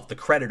giving himself the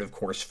credit, of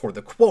course, for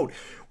the quote,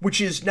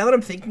 which is, now that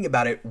I'm thinking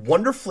about it,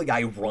 wonderfully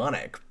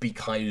ironic,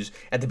 because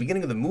at the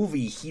beginning of the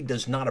movie, he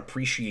does not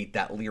appreciate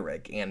that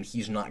lyric, and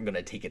he's not going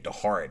to take it to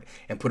heart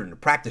and put it into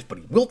practice, but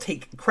he will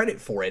take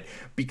credit for it,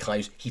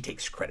 because he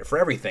takes credit for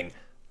everything,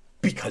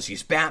 because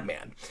he's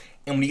Batman.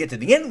 And when you get to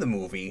the end of the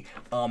movie,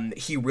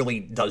 he really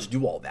does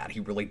do all that.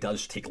 He really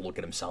does take a look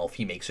at himself.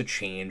 He makes a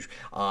change.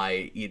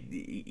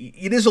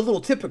 It is a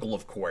little typical,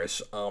 of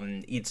course.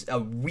 It's a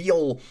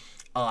real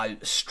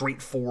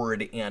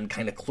straightforward and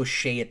kind of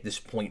cliche at this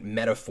point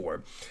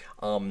metaphor.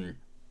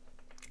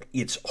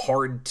 It's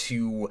hard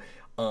to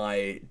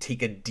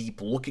take a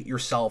deep look at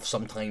yourself.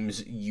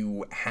 Sometimes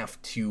you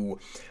have to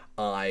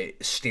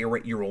stare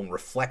at your own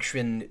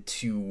reflection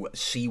to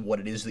see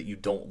what it is that you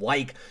don't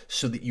like,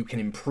 so that you can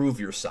improve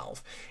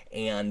yourself.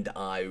 And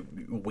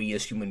we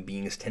as human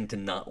beings tend to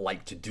not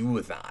like to do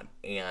that.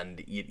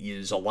 And it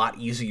is a lot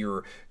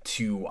easier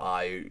to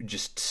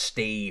just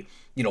stay,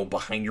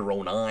 behind your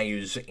own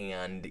eyes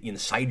and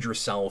inside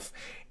yourself,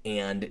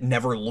 and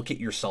never look at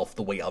yourself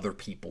the way other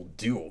people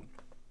do.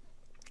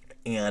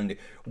 And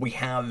we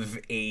have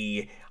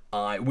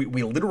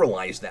we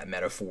literalize that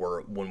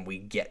metaphor when we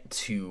get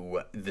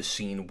to the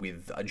scene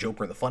with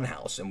Joker in the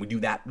Funhouse, and we do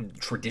that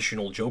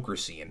traditional Joker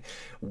scene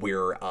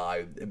where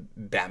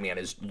Batman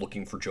is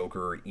looking for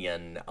Joker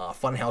in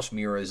Funhouse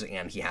mirrors,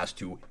 and he has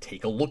to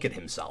take a look at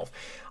himself.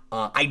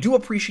 I do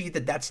appreciate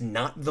that that's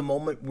not the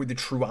moment where the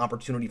true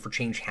opportunity for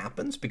change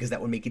happens, because that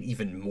would make it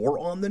even more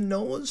on the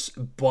nose,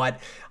 but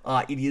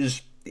it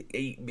is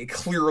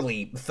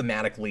clearly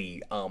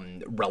thematically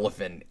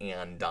relevant,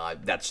 and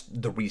that's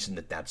the reason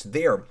that that's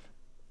there.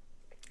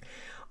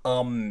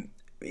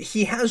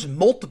 He has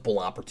multiple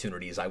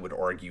opportunities, I would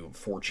argue,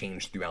 for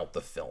change throughout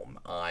the film.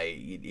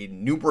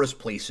 In numerous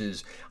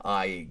places,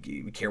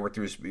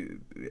 characters,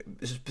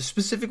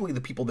 specifically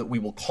the people that we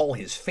will call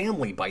his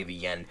family by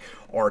the end,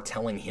 are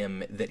telling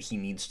him that he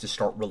needs to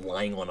start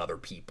relying on other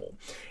people,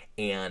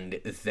 and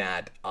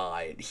that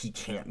he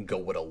can't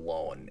go it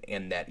alone,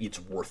 and that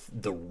it's worth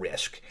the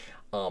risk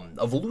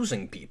of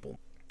losing people.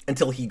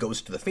 Until he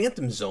goes to the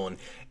Phantom Zone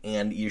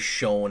and is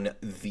shown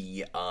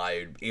the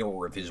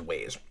error of his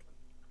ways,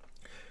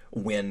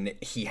 when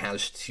he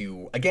has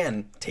to,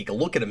 again, take a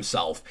look at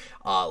himself,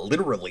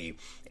 literally,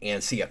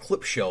 and see a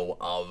clip show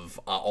of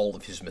all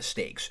of his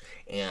mistakes.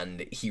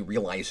 And he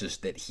realizes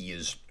that he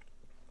is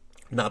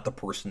not the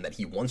person that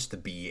he wants to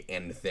be,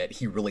 and that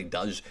he really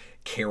does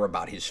care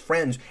about his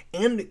friends,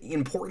 and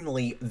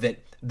importantly, that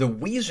the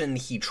reason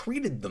he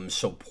treated them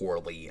so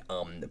poorly,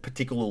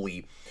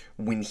 particularly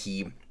when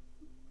he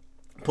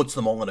puts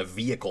them all in a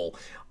vehicle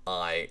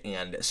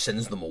and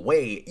sends them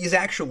away, is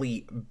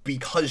actually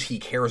because he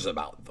cares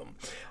about them.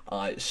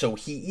 So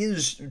he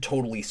is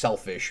totally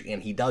selfish,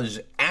 and he does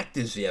act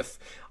as if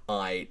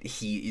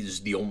he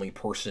is the only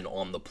person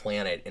on the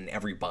planet and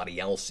everybody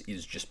else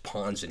is just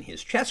pawns in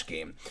his chess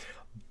game.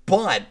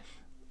 But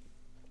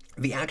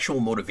the actual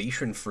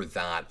motivation for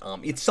that,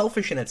 it's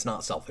selfish and it's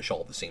not selfish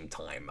all at the same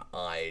time.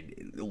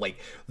 Like,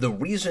 the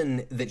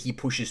reason that he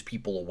pushes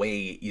people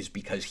away is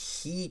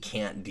because he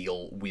can't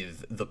deal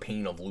with the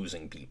pain of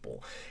losing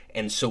people.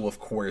 And so, of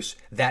course,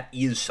 that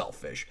is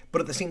selfish.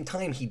 But at the same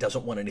time, he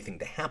doesn't want anything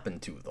to happen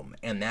to them.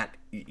 And that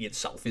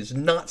itself is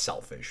not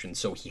selfish. And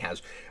so he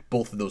has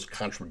both of those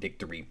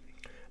contradictory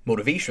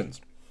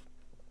motivations.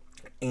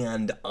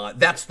 And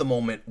that's the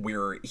moment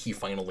where he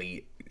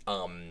finally,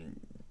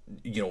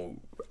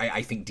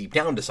 I think deep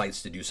down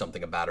decides to do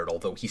something about it,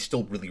 although he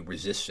still really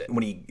resists it.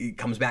 When he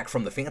comes back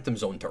from the Phantom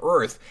Zone to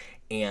Earth,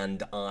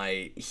 and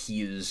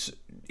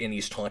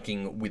he's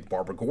talking with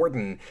Barbara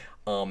Gordon,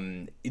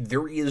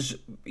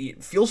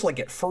 it feels like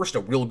at first a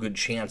real good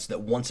chance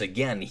that once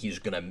again he's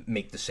going to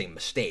make the same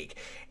mistake.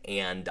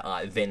 And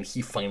then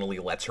he finally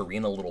lets her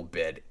in a little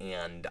bit,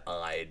 and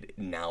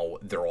now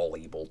they're all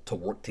able to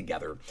work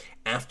together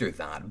after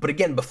that. But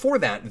again, before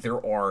that,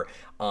 there are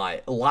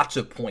lots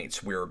of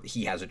points where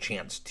he has a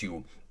chance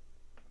to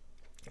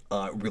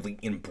really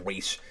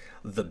embrace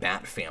the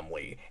Bat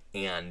family,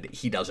 and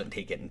he doesn't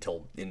take it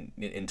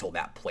until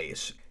that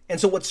place. And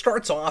so what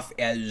starts off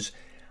as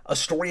a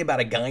story about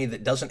a guy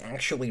that doesn't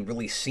actually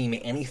really seem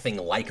anything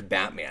like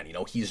Batman. You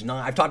know, he's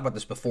not, I've talked about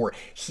this before,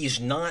 he's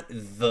not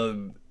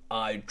the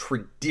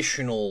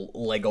traditional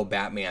Lego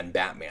Batman,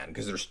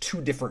 because there's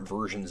two different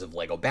versions of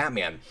Lego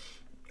Batman.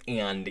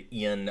 And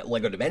in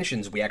Lego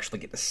Dimensions, we actually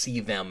get to see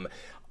them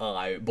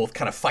both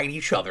kind of fight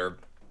each other.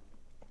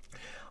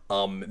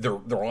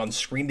 They're on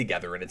screen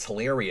together, and it's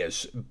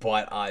hilarious.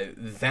 But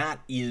that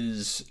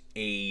is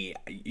a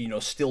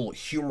still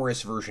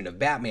humorous version of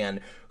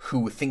Batman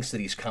who thinks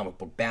that he's comic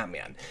book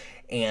Batman,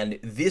 and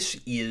this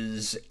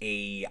is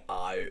a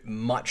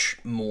much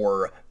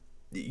more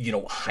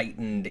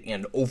heightened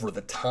and over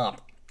the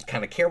top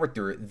kind of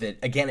character that,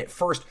 again, at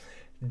first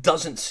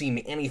doesn't seem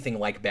anything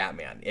like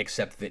Batman,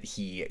 except that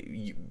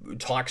he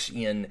talks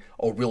in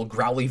a real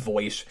growly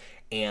voice,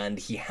 and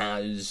he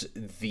has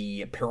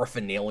the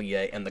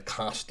paraphernalia and the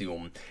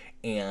costume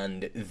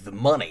and the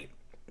money,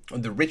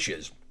 the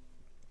riches.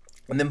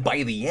 And then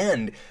by the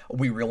end,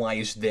 we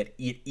realize that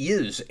it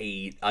is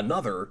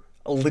another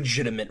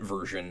legitimate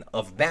version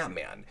of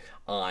Batman,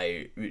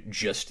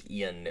 just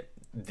in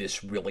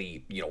this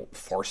really,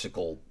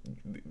 farcical,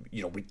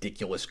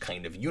 ridiculous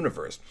kind of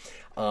universe,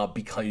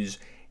 because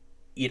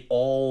it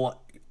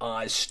all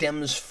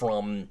stems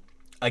from,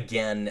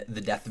 again,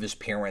 the death of his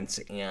parents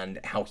and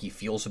how he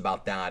feels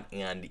about that,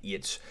 and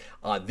it's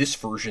this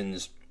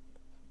version's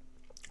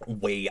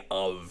way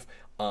of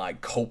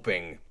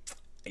coping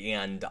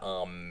and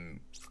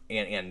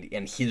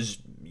his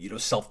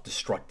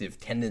self-destructive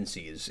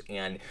tendencies.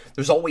 And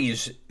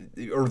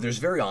there's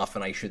very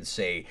often, I should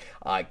say,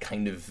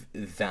 kind of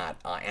that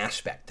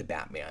aspect to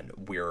Batman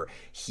where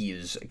he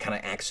is kind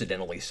of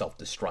accidentally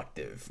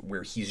self-destructive,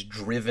 where he's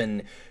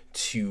driven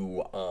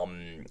to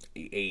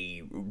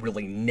a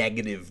really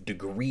negative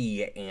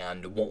degree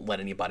and won't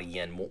let anybody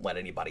in, won't let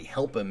anybody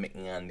help him,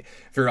 and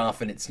very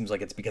often it seems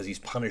like it's because he's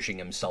punishing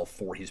himself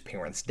for his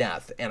parents'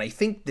 death. And I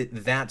think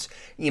that that's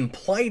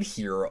implied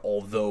here,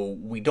 although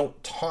we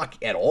don't talk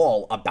at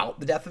all about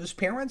the death of his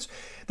parents.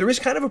 There is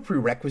kind of a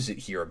prerequisite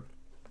here,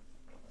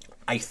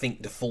 I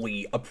think, to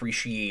fully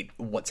appreciate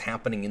what's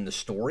happening in the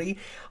story,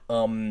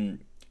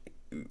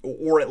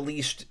 or at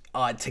least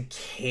to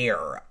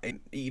care.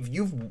 If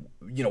you've,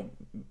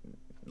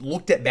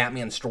 looked at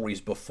Batman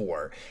stories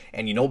before,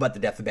 and you know about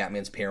the death of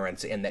Batman's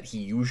parents and that he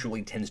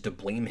usually tends to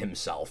blame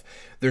himself,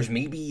 there's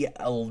maybe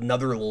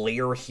another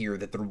layer here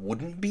that there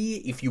wouldn't be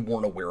if you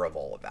weren't aware of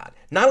all of that.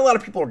 Not a lot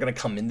of people are going to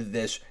come into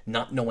this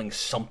not knowing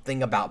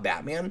something about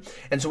Batman,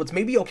 and so it's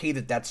maybe okay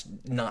that that's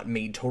not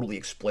made totally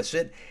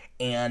explicit,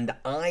 and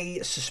I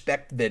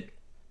suspect that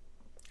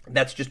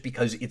that's just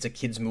because it's a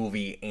kid's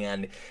movie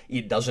and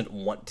it doesn't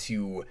want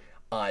to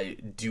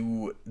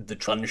do the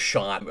one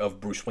shot of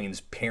Bruce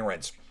Wayne's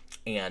parents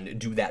and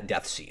do that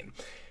death scene.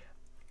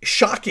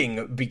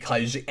 Shocking,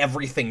 because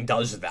everything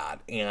does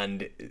that,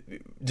 and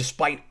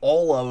despite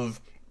all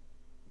of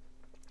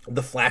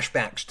the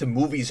flashbacks to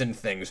movies and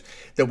things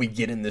that we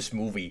get in this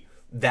movie,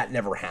 that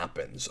never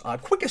happens.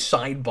 Quick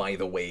aside, by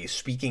the way,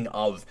 speaking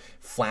of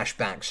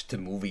flashbacks to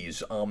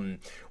movies,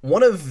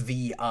 one of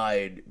the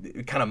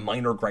kind of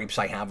minor gripes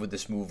I have with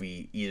this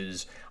movie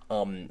is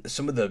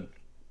some of the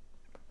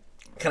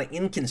kind of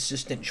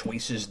inconsistent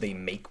choices they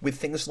make with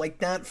things like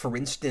that. For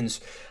instance,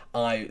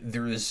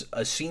 there's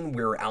a scene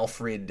where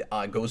Alfred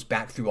goes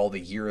back through all the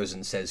years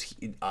and says,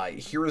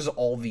 here's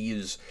all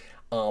these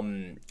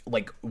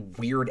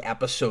weird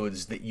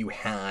episodes that you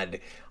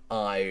had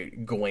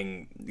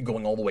going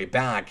all the way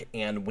back,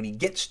 and when he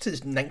gets to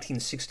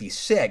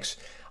 1966,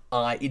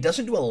 it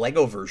doesn't do a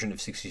Lego version of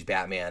 60s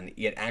Batman.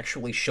 It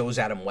actually shows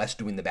Adam West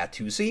doing the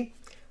Batusi.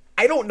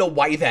 I don't know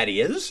why that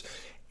is.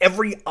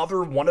 Every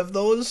other one of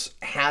those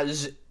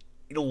has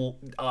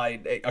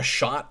a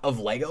shot of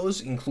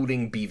Legos,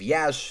 including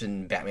BVS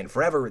and Batman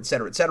Forever,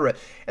 etc., etc.,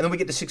 and then we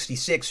get to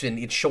 66 and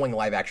it's showing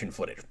live-action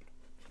footage.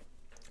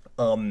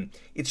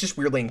 It's just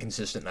weirdly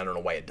inconsistent, and I don't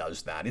know why it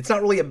does that. It's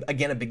not really,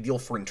 again, a big deal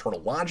for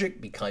internal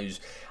logic, because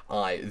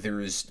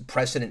there's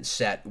precedent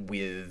set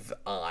with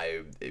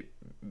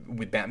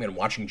Batman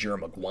watching Jerry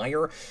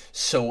Maguire,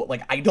 so,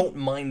 I don't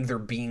mind there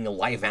being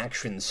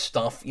live-action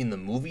stuff in the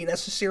movie,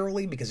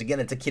 necessarily, because, again,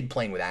 it's a kid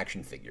playing with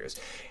action figures,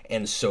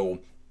 and so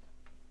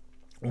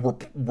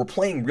we're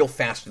playing real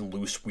fast and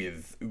loose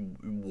with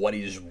what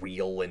is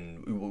real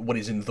and what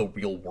is in the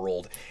real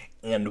world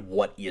and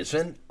what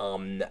isn't.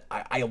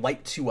 I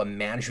like to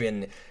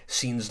imagine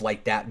scenes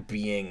like that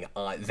being,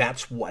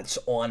 that's what's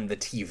on the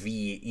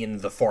TV in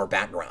the far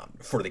background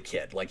for the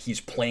kid. Like,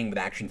 he's playing with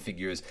action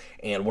figures,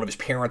 and one of his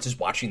parents is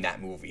watching that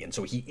movie, and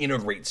so he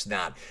integrates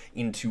that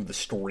into the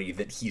story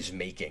that he's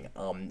making.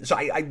 So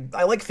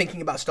I like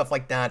thinking about stuff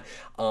like that.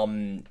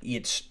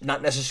 It's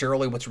not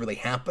necessarily what's really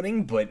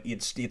happening, but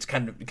it's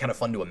kind of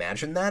fun to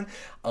imagine that.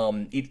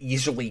 It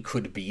easily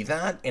could be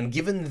that, and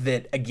given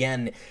that,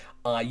 again,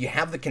 you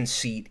have the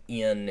conceit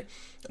in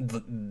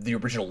the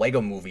original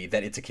Lego movie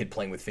that it's a kid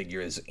playing with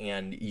figures,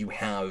 and you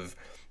have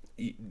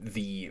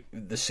the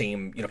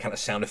same, kind of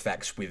sound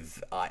effects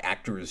with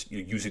actors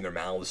using their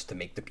mouths to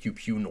make the pew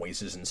pew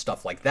noises and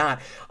stuff like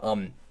that.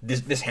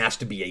 This has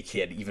to be a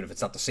kid, even if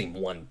it's not the same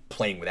one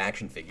playing with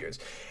action figures.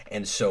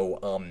 And so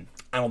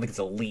I don't think it's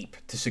a leap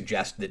to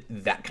suggest that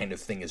that kind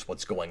of thing is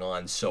what's going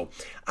on. So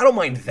I don't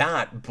mind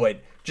that,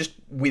 but just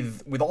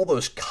with all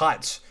those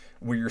cuts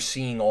where you're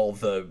seeing all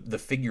the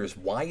figures,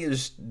 why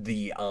is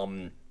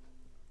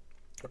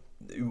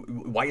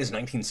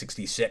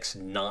 1966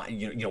 not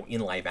in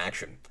live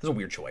action? It's a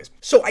weird choice.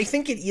 So I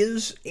think it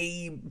is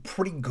a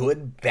pretty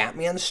good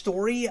Batman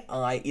story.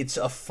 It's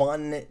a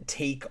fun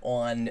take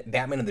on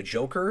Batman and the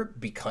Joker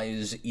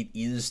because it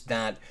is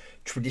that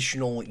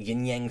traditional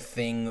yin-yang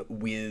thing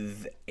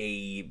with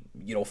a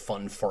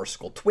fun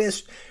farcical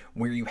twist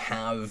where you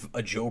have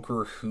a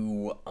Joker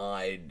who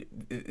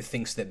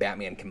thinks that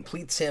Batman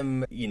completes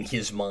him. In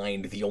his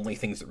mind, the only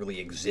things that really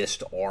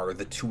exist are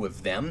the two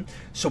of them.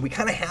 So we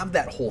kind of have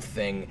that whole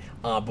thing,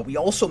 but we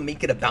also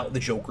make it about the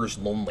Joker's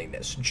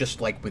loneliness,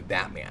 just like with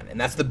Batman. And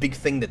that's the big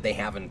thing that they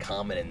have in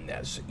common in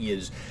this,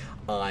 is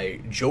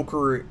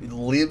Joker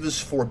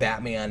lives for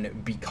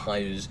Batman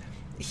because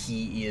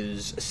he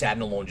is sad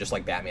and alone just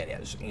like Batman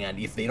is. And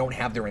if they don't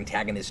have their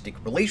antagonistic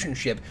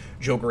relationship,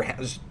 Joker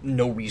has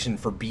no reason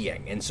for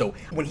being. And so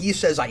when he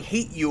says, "I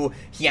hate you,"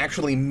 he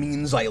actually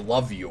means "I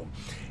love you."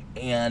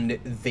 And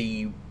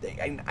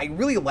I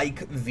really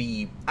like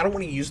I don't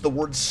want to use the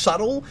word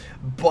subtle,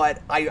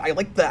 but I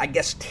like the, I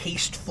guess,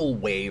 tasteful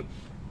way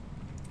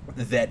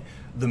that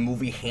the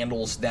movie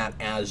handles that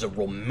as a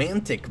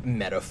romantic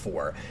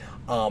metaphor.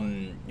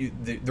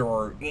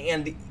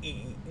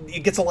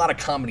 It gets a lot of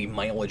comedy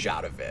mileage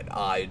out of it.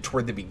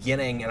 Toward the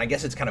beginning, and I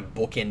guess it's kind of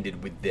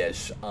bookended with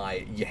this,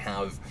 you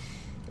have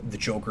the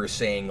Joker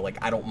saying, like,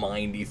 "I don't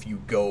mind if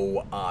you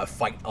go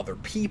fight other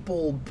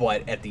people,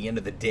 but at the end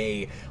of the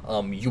day,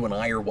 you and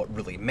I are what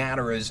really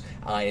matters."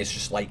 It's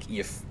just like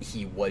if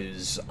he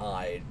was,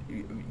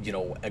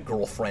 a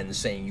girlfriend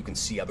saying, "You can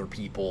see other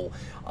people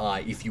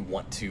if you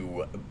want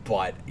to,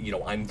 but,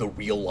 I'm the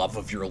real love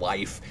of your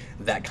life,"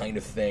 that kind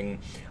of thing.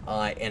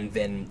 And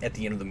then at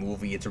the end of the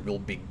movie, it's a real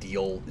big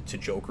deal to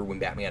Joker when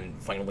Batman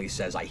finally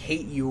says, "I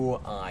hate you,"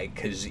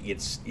 because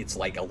it's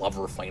like a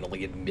lover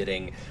finally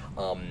admitting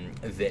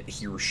that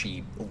he or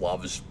she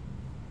loves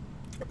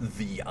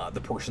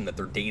the person that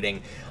they're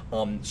dating.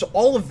 So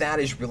all of that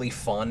is really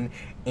fun,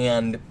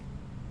 and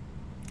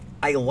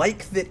I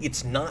like that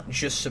it's not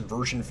just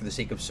subversion for the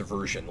sake of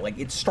subversion. Like,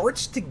 it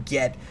starts to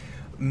get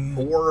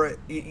more,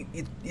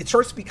 it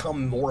starts to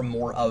become more and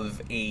more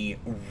of a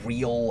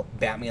real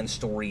Batman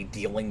story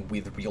dealing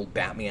with real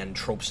Batman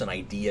tropes and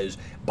ideas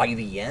by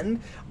the end,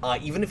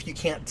 even if you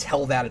can't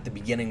tell that at the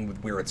beginning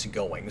with where it's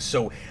going.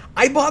 So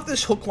I bought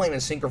this hook, line,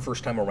 and sinker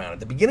first time around. At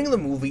the beginning of the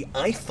movie,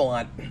 I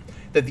thought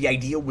that the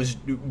idea was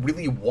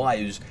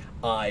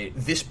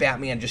this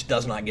Batman just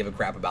does not give a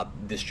crap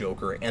about this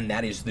Joker, and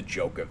that is the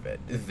joke of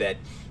it, that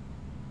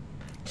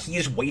he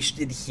has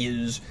wasted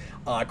his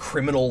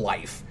criminal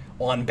life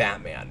on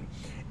Batman,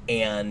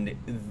 and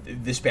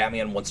this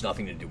Batman wants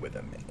nothing to do with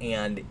him.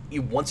 And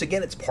once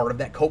again, it's part of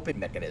that coping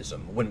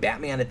mechanism. When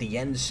Batman at the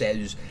end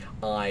says,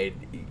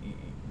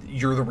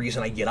 "You're the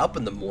reason I get up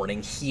in the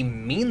morning," he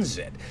means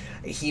it.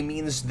 He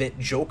means that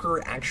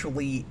Joker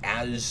actually,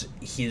 as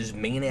his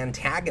main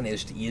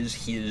antagonist,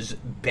 is his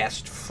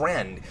best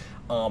friend,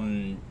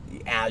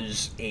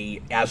 as a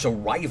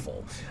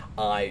rival.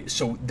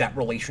 So that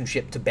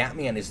relationship to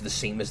Batman is the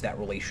same as that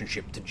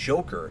relationship to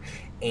Joker,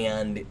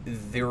 and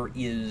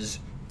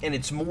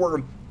it's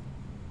more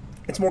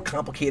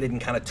complicated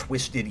and kind of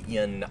twisted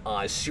in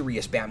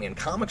serious Batman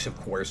comics, of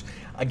course.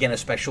 Again,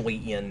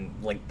 especially in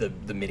like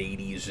the mid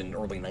 '80s and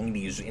early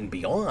 '90s and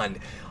beyond.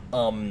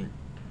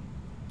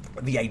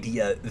 The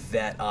idea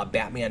that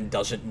Batman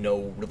doesn't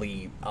know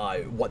really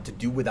what to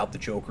do without the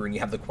Joker, and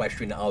you have the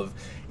question of,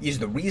 is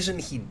the reason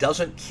he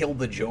doesn't kill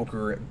the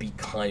Joker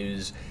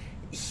because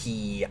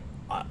he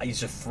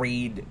is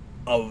afraid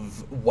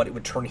of what it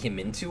would turn him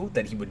into,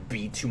 that he would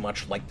be too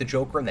much like the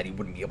Joker and that he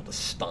wouldn't be able to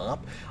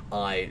stop?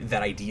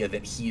 That idea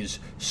that he's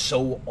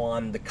so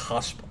on the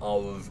cusp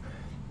of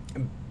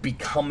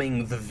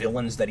becoming the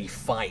villains that he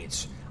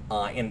fights.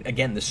 And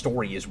again, the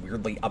story is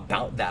weirdly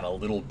about that a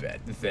little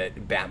bit,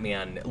 that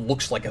Batman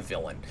looks like a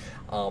villain,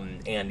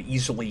 and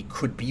easily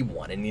could be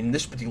one. And in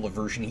this particular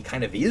version, he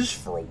kind of is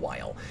for a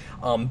while.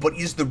 But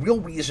is the real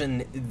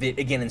reason that,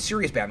 again, in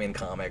serious Batman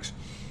comics,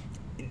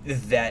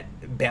 that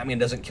Batman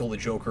doesn't kill the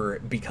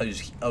Joker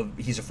because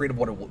he's afraid of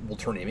what it will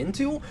turn him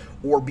into,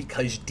 or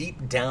because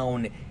deep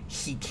down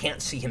he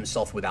can't see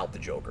himself without the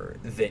Joker,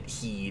 that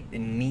he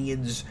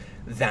needs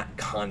that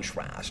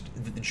contrast,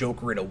 that the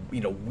Joker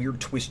in a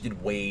weird,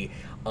 twisted way,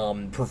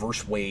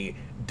 perverse way,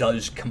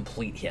 does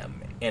complete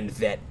him, and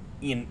that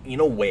in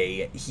a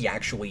way he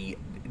actually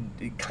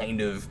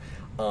kind of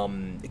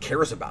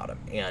cares about him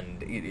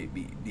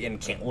and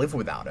can't live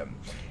without him.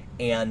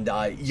 And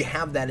you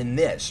have that in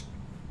this,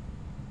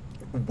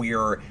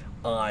 where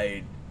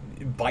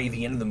by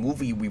the end of the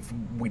movie,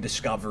 we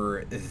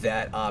discover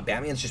that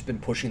Batman's just been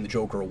pushing the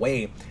Joker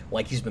away,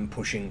 like he's been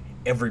pushing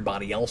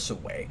everybody else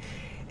away,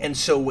 and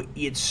so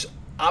it's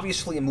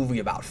obviously a movie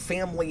about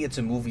family. It's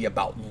a movie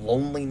about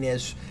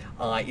loneliness.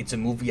 It's a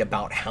movie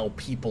about how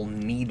people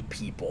need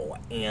people,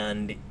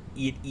 and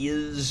it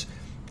is.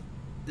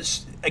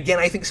 Again,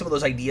 I think some of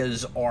those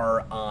ideas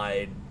are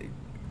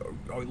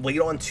laid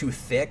on too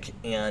thick,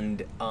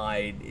 and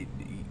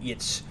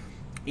it's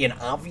an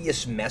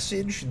obvious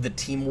message, the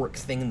teamwork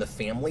thing and the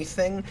family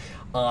thing,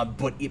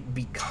 but it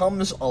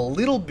becomes a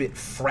little bit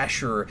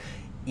fresher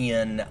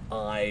in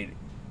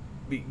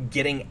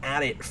getting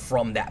at it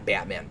from that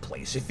Batman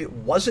place. If it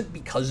wasn't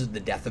because of the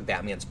death of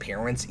Batman's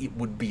parents, it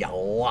would be a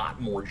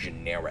lot more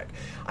generic.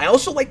 I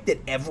also like that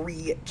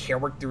every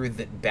character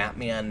that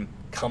Batman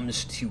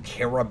comes to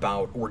care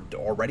about or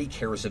already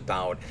cares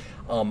about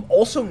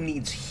also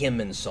needs him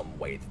in some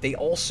way. They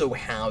also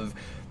have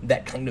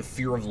that kind of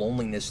fear of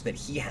loneliness that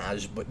he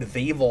has, but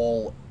they've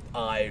all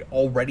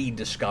already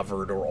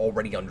discovered or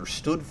already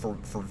understood for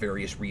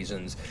various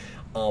reasons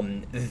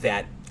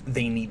that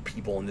they need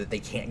people and that they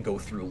can't go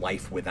through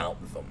life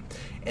without them.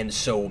 And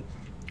so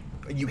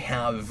you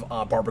have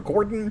Barbara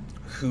Gordon,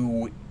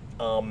 who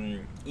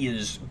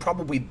is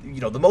probably,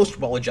 the most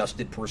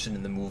well-adjusted person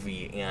in the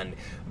movie, and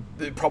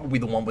probably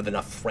the one with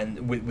enough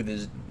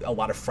a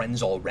lot of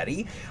friends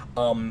already.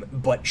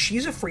 But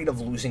she's afraid of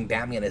losing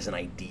Batman as an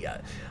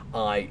idea.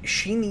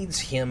 She needs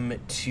him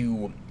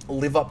to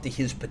live up to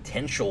his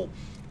potential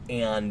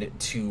and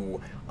to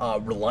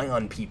rely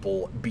on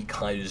people,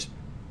 because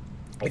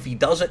if he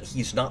doesn't,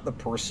 he's not the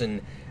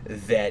person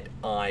that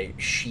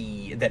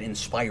that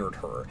inspired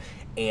her.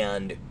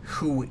 And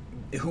who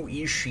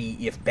is she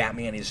if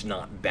Batman is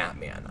not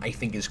Batman, I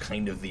think is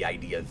kind of the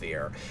idea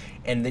there.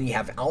 And then you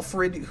have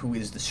Alfred, who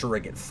is the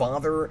surrogate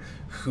father,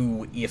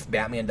 who, if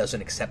Batman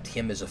doesn't accept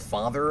him as a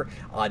father,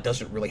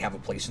 doesn't really have a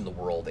place in the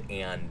world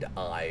and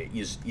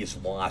is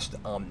lost.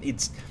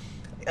 It's,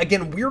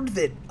 again, weird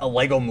that a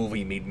Lego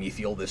movie made me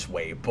feel this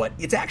way, but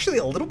it's actually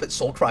a little bit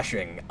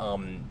soul-crushing.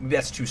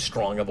 That's too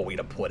strong of a way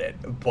to put it,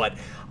 but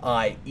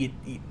I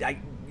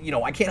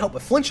can't help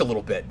but flinch a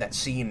little bit, that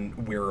scene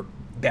where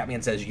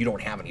Batman says, "You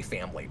don't have any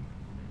family.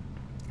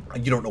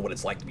 You don't know what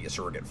it's like to be a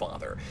surrogate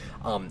father."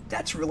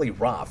 That's really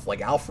rough.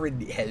 Like,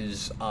 Alfred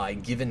has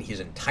given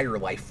his entire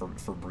life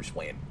for Bruce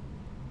Wayne,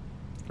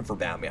 for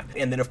Batman.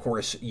 And then, of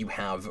course, you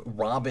have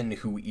Robin,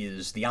 who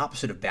is the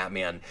opposite of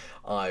Batman,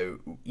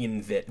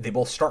 in that they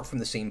both start from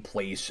the same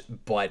place,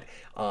 but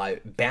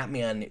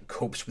Batman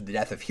copes with the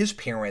death of his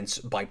parents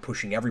by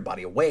pushing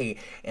everybody away,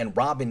 and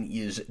Robin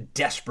is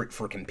desperate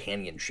for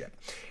companionship,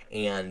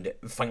 and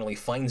finally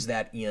finds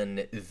that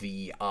in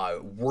the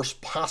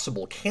worst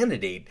possible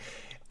candidate,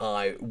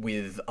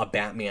 with a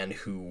Batman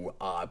who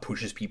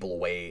pushes people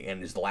away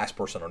and is the last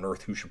person on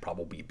Earth who should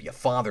probably be a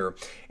father.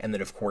 And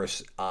then, of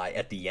course,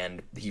 at the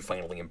end, he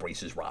finally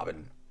embraces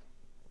Robin,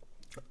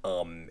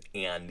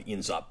 and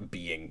ends up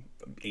being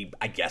a,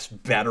 I guess,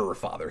 better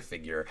father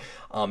figure.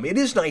 It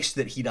is nice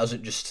that he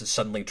doesn't just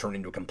suddenly turn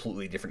into a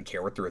completely different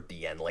character at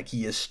the end. Like,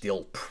 he is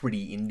still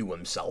pretty into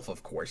himself,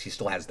 of course. He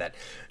still has that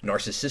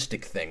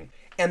narcissistic thing.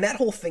 And that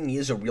whole thing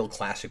is a real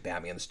classic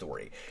Batman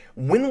story.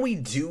 When we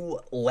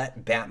do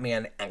let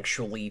Batman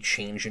actually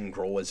change and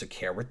grow as a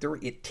character,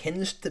 it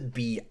tends to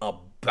be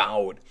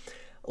about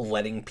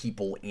letting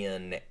people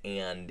in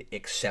and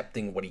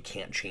accepting what he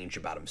can't change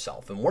about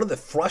himself. And one of the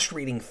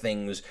frustrating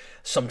things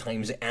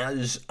sometimes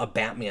as a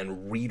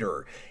Batman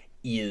reader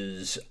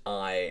is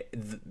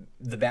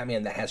the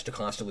Batman that has to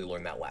constantly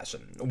learn that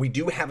lesson. We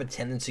do have a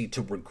tendency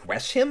to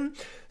regress him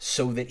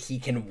so that he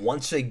can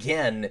once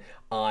again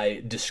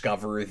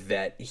discover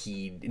that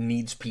he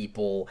needs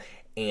people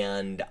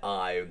and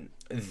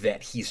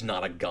that he's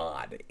not a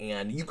god.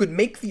 And you could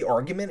make the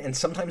argument, and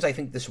sometimes I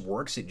think this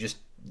works, it just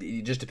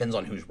depends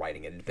on who's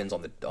writing it. It depends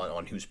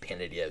on whose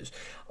pen it is.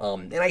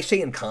 And I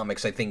say in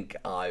comics, I think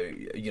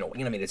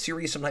animated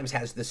series sometimes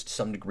has this to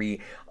some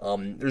degree.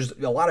 There's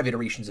a lot of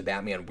iterations of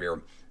Batman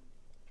where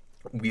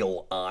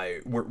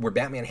where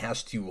Batman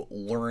has to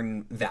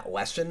learn that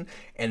lesson,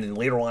 and then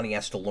later on he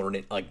has to learn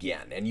it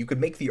again. And you could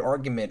make the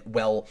argument,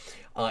 well,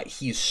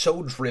 he's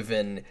so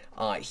driven,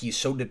 he's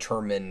so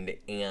determined,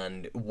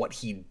 and what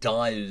he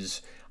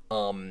does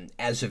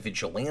as a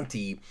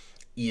vigilante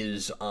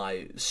is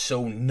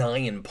so nigh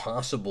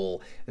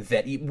impossible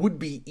that it would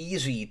be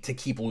easy to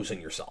keep losing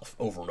yourself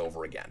over and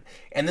over again.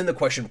 And then the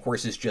question, of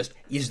course, is just,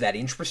 is that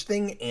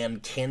interesting?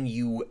 And can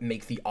you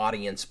make the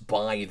audience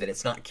buy that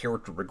it's not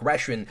character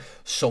regression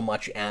so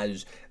much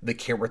as the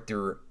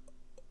character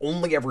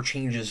only ever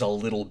changes a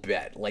little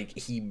bit? Like,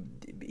 he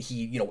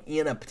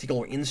in a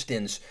particular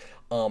instance,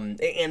 and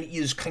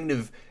is kind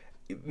of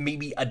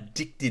maybe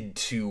addicted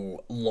to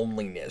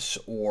loneliness,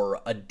 or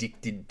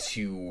addicted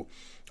to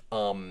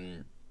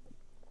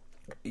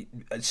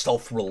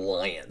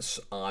self-reliance,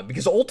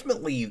 because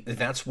ultimately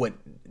that's what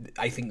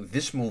I think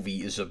this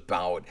movie is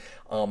about.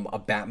 A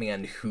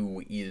Batman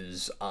who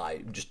is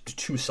just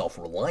too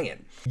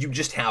self-reliant. You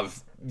just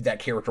have that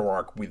character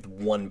arc with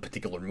one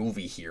particular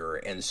movie here,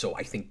 and so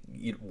I think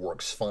it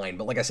works fine.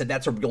 But like I said,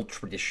 that's a real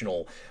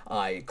traditional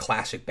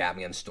classic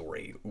Batman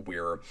story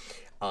where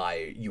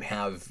you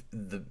have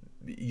the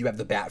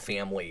Bat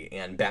family,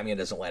 and Batman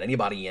doesn't let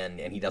anybody in,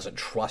 and he doesn't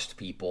trust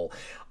people.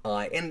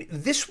 And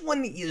this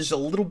one is a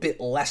little bit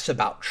less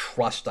about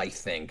trust, I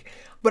think.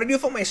 But I do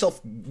find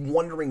myself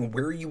wondering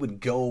where you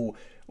would go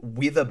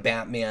with a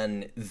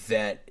Batman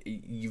that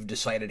you've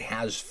decided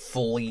has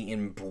fully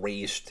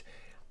embraced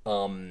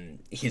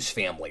his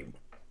family.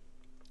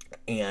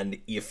 And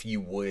if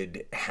you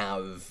would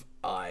have,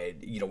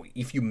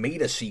 if you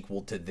made a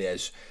sequel to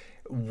this,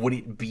 would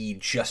it be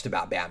just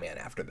about Batman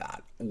after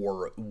that?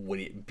 Or would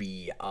it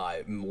be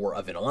more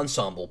of an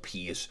ensemble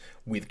piece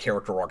with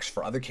character arcs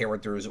for other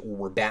characters, or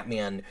where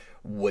Batman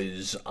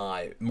was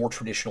more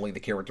traditionally the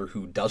character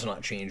who does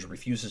not change,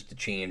 refuses to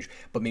change,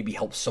 but maybe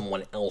helps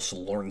someone else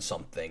learn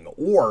something?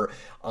 Or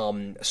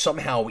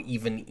somehow,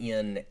 even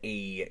in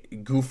a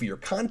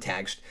goofier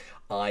context,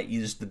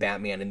 is the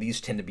Batman, and these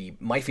tend to be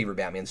my favorite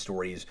Batman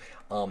stories,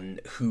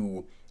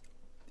 who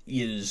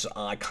is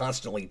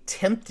constantly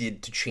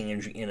tempted to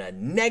change in a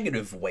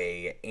negative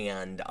way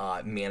and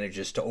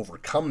manages to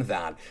overcome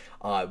that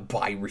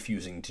by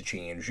refusing to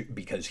change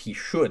because he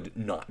should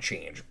not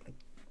change.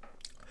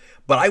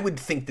 But I would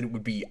think that it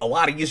would be a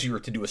lot easier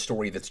to do a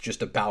story that's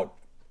just about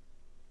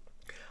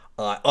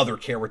other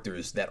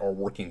characters that are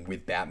working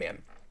with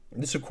Batman.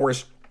 And this, of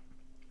course,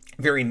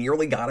 very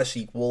nearly got a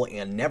sequel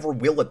and never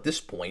will at this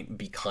point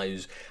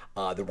because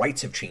the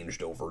rights have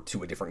changed over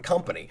to a different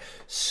company.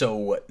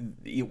 So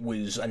it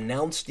was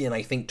announced in,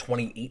 I think,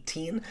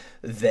 2018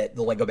 that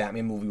the Lego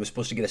Batman movie was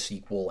supposed to get a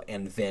sequel,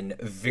 and then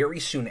very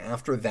soon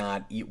after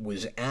that it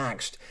was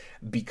axed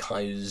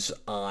because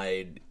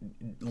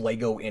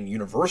Lego and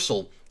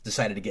Universal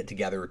decided to get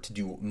together to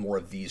do more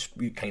of these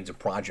kinds of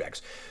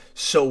projects.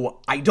 So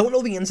I don't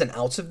know the ins and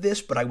outs of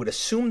this, but I would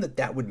assume that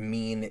that would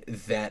mean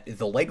that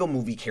the Lego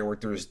movie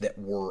characters that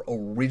were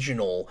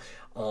original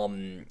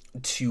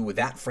to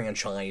that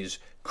franchise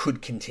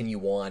could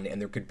continue on,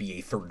 and there could be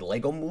a third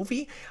Lego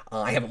movie.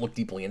 I haven't looked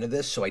deeply into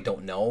this, so I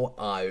don't know.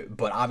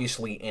 But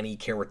obviously any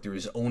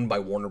characters owned by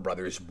Warner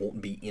Brothers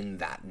won't be in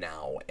that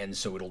now, and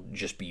so it'll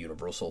just be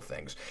Universal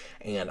things.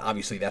 And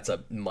obviously that's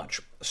a much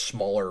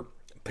smaller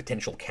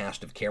potential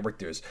cast of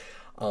characters.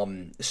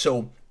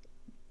 So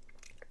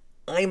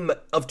I'm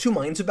of two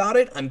minds about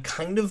it. I'm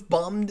kind of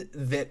bummed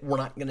that we're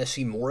not going to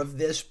see more of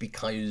this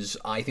because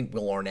I think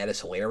Will Arnett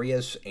is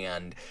hilarious,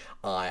 and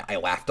I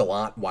laughed a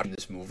lot watching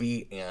this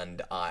movie,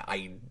 and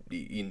I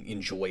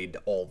enjoyed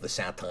all the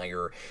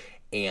satire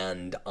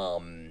and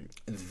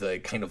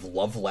the kind of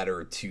love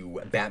letter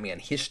to Batman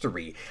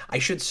history. I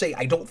should say,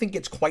 I don't think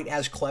it's quite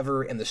as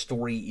clever, and the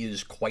story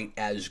is quite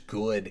as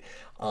good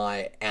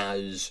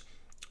as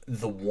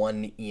the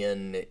one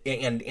in,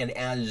 and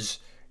as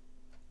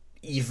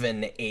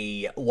even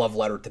a love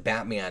letter to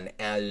Batman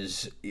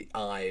as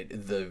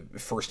the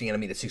first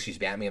animated 60s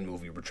Batman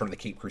movie, Return of the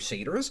Caped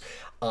Crusaders,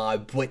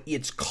 but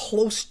it's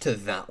close to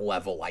that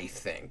level, I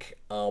think.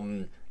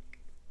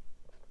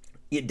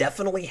 It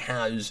definitely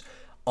has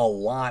a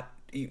lot,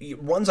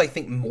 it runs, I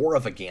think, more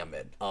of a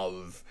gamut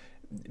of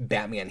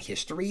Batman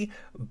history,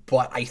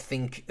 but I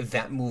think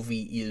that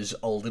movie is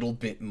a little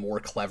bit more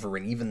clever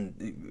and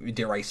even,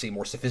 dare I say,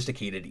 more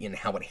sophisticated in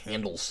how it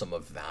handles some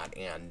of that.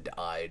 And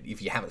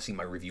if you haven't seen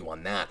my review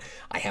on that,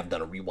 I have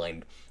done a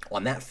rewind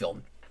on that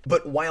film.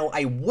 But while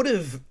I would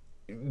have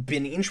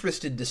been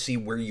interested to see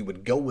where you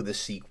would go with a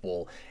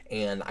sequel,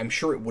 and I'm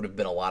sure it would have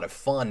been a lot of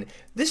fun,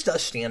 this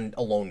does stand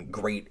alone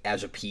great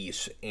as a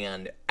piece,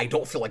 and I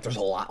don't feel like there's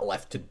a lot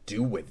left to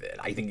do with it.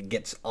 I think it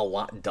gets a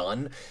lot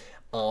done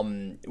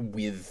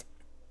with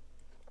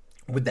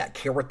that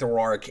character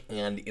arc,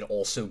 and it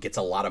also gets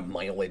a lot of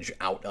mileage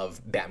out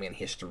of Batman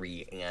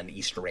history and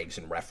Easter eggs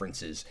and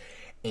references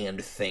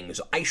and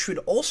things. I should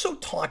also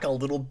talk a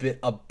little bit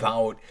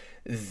about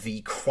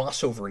the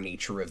crossover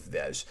nature of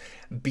this,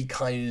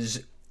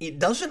 because it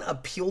doesn't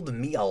appeal to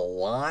me a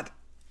lot.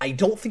 I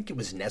don't think it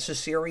was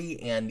necessary,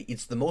 and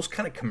it's the most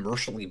kind of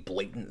commercially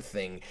blatant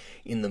thing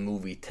in the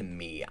movie to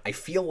me. I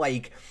feel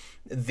like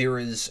there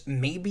is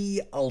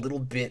maybe a little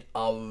bit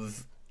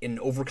of an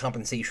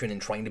overcompensation in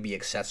trying to be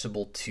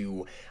accessible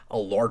to a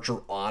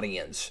larger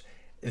audience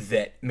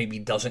that maybe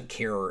doesn't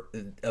care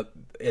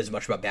as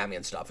much about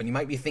Batman stuff. And you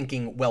might be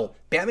thinking, well,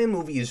 Batman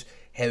movies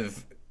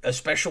have,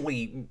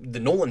 especially the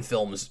Nolan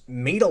films,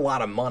 made a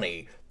lot of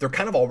money. They're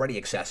kind of already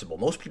accessible.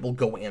 Most people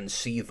go and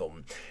see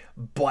them.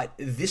 But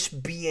this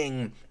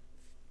being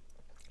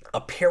a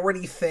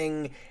parody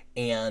thing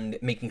and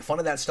making fun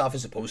of that stuff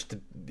as opposed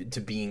to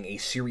being a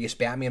serious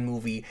Batman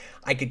movie,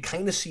 I could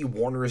kind of see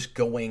Warner's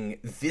going,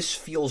 this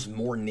feels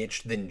more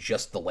niche than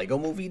just the Lego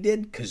movie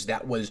did, because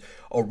that was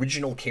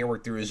original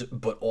characters,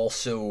 but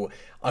also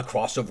a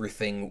crossover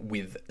thing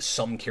with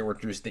some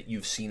characters that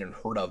you've seen and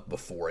heard of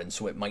before, and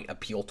so it might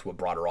appeal to a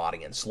broader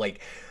audience.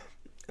 Like,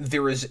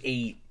 there is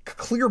a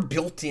clear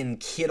built-in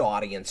kid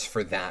audience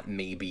for that,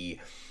 maybe.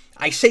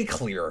 I say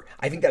clear.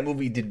 I think that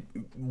movie did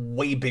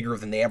way bigger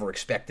than they ever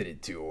expected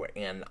it to,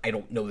 and I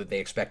don't know that they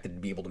expected to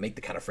be able to make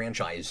the kind of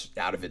franchise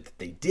out of it that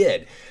they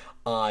did.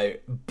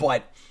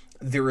 But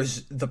there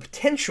is the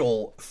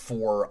potential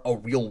for a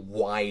real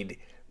wide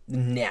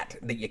net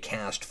that you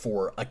cast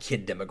for a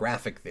kid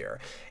demographic there.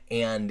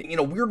 And in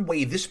a weird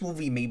way, this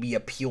movie maybe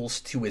appeals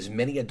to as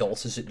many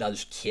adults as it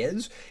does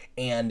kids,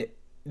 and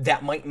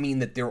that might mean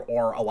that there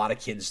are a lot of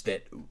kids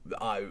that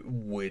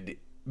would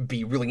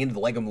be really into the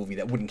Lego movie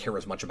that wouldn't care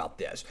as much about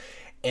this.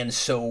 And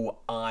so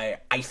I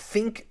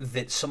think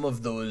that some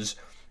of those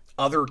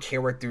other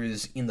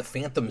characters in the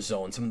Phantom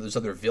Zone, some of those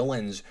other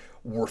villains,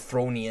 were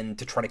thrown in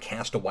to try to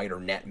cast a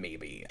wider net,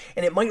 maybe.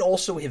 And it might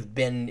also have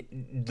been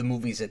the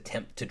movie's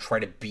attempt to try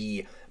to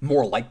be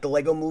more like the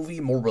Lego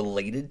movie, more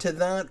related to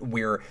that,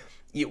 where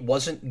it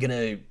wasn't going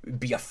to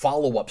be a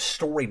follow-up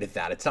story to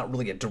that. It's not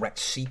really a direct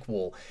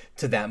sequel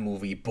to that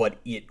movie, but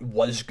it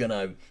was going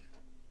to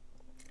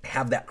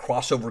have that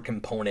crossover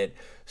component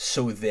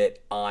so that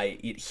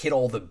it hit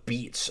all the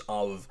beats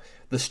of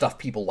the stuff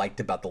people liked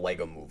about the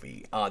Lego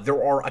movie.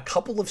 There are a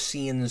couple of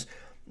scenes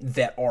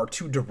that are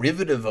too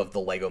derivative of the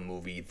Lego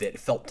movie that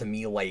felt to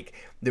me like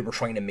they were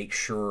trying to make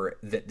sure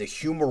that the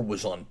humor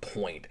was on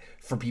point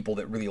for people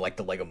that really like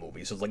the Lego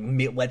movie. So it's like,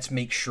 let's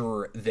make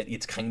sure that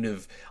it's kind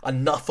of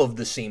enough of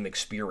the same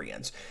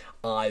experience.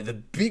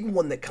 The big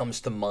one that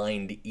comes to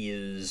mind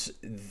is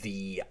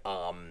the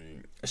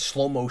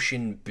slow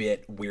motion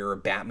bit where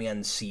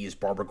Batman sees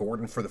Barbara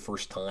Gordon for the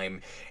first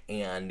time,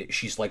 and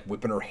she's like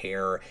whipping her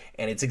hair,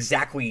 and it's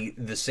exactly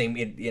the same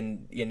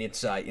in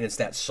it's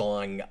that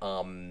song,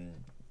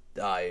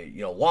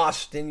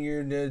 Lost in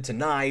Your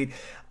Tonight.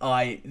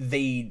 Lost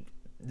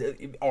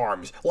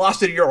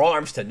in Your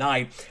Arms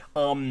Tonight.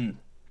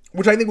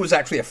 Which I think was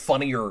actually a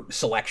funnier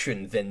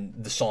selection than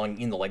the song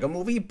in the Lego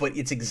movie, but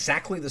it's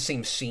exactly the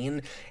same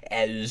scene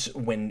as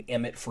when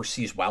Emmett first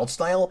sees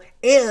Wildstyle,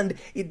 and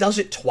it does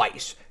it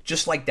twice,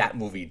 just like that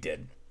movie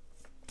did.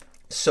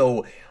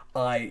 So,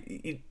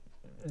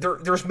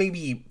 there's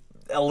maybe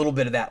a little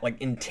bit of that, like,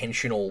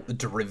 intentional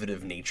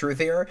derivative nature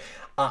there.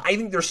 I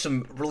think there's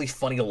some really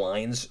funny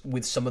lines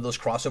with some of those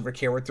crossover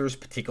characters,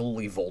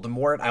 particularly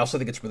Voldemort. I also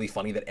think it's really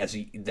funny that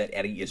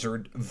Eddie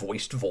Izzard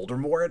voiced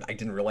Voldemort. I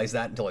didn't realize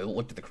that until I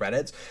looked at the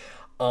credits.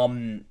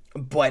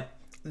 But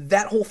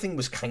that whole thing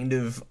was kind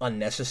of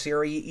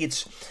unnecessary.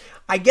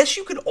 I guess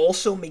you could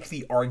also make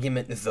the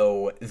argument,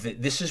 though,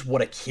 that this is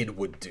what a kid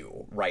would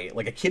do, right?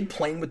 Like, a kid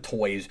playing with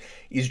toys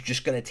is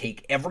just going to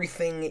take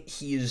everything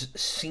he's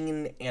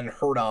seen and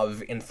heard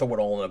of and throw it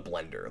all in a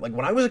blender. Like,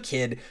 when I was a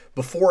kid,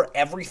 before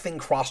everything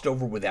crossed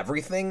over with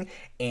everything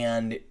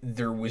and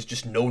there was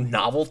just no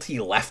novelty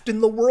left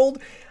in the world,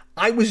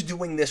 I was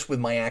doing this with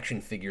my action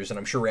figures, and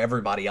I'm sure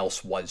everybody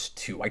else was,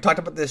 too. I talked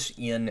about this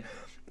in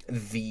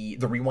the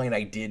rewind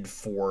I did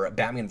for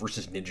Batman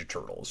vs. Ninja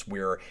Turtles,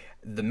 where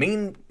the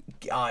main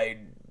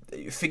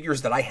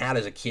figures that I had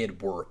as a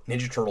kid were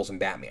Ninja Turtles and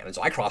Batman, and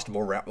so I crossed them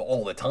over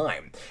all the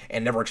time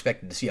and never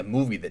expected to see a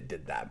movie that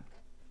did that.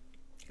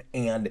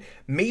 And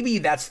maybe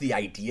that's the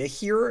idea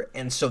here,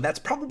 and so that's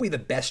probably the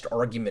best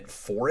argument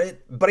for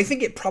it, but I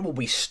think it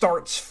probably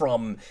starts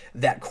from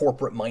that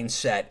corporate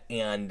mindset,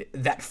 and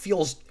that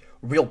feels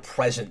real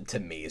present to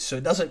me, so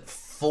it doesn't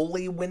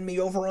fully win me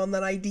over on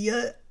that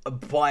idea,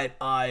 but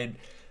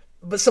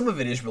some of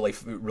it is really,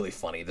 really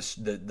funny. The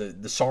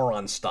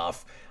Sauron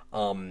stuff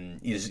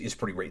is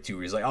pretty great too.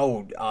 He's like,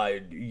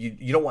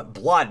 you don't want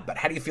blood, but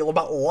how do you feel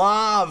about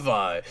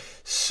lava?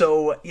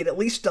 So it at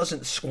least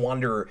doesn't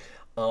squander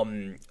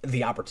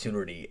the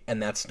opportunity,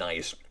 and that's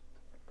nice.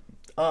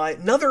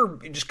 Another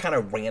just kind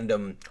of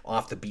random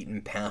off the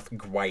beaten path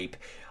gripe,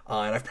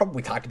 and I've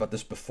probably talked about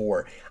this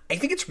before, I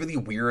think it's really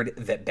weird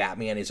that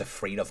Batman is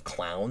afraid of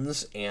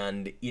clowns,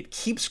 and it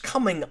keeps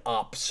coming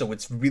up, so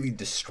it's really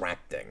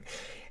distracting.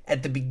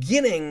 At the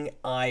beginning,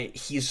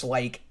 he's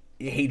like,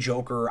 hey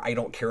Joker, I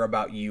don't care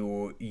about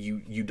you,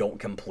 you don't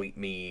complete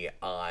me,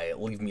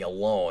 leave me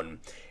alone.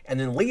 And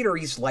then later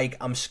he's like,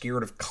 I'm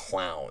scared of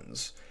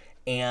clowns.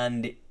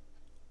 And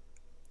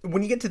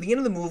when you get to the end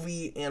of the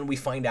movie and we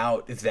find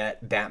out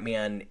that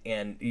Batman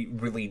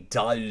really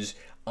does,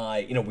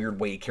 in a weird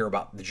way, care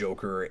about the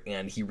Joker,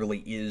 and he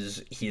really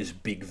is his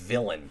big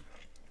villain,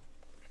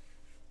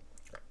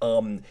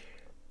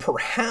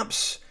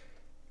 perhaps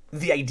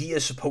the idea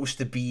is supposed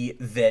to be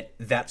that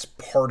that's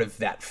part of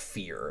that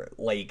fear.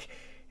 Like,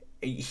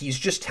 he's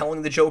just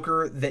telling the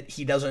Joker that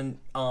he doesn't,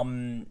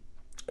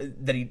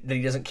 that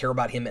he doesn't care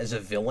about him as a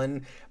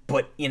villain,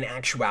 but in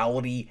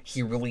actuality,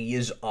 he really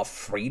is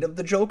afraid of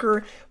the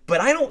Joker.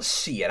 But I don't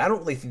see it. I don't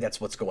really think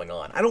that's what's going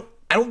on. I don't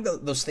I don't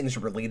think those things are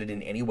related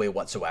in any way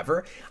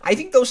whatsoever. I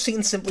think those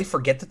scenes simply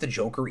forget that the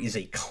Joker is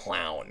a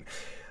clown.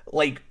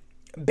 Like,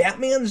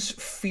 Batman's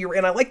fear,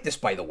 and I like this,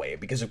 by the way,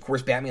 because, of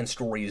course, Batman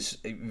stories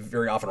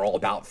very often are all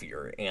about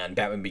fear, and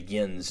Batman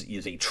Begins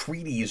is a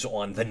treatise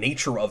on the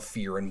nature of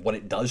fear and what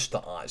it does to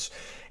us,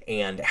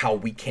 and how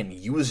we can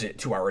use it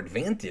to our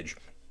advantage.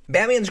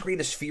 Batman's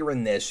greatest fear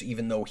in this,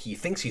 even though he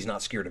thinks he's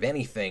not scared of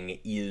anything,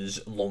 is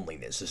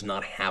loneliness, is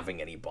not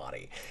having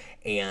anybody.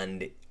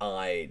 And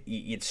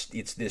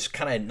it's this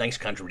kind of nice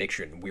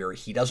contradiction where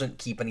he doesn't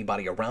keep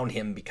anybody around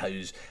him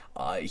because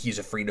he's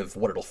afraid of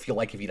what it'll feel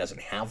like if he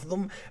doesn't have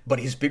them, but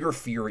his bigger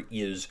fear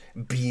is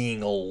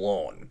being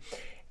alone.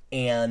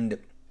 And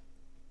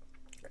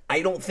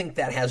I don't think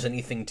that has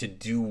anything to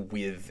do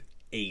with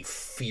a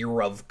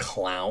fear of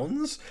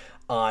clowns.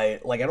 I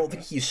don't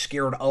think he's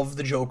scared of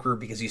the Joker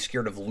because he's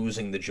scared of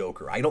losing the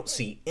Joker. I don't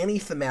see any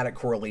thematic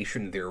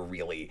correlation there,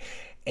 really.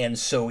 And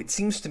so it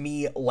seems to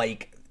me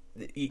like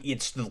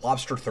it's the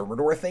Lobster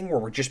Thermidor thing where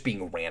we're just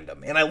being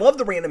random. And I love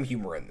the random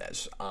humor in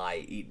this.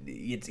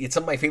 It's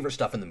some of my favorite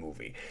stuff in the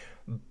movie.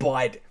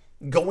 But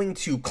going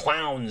to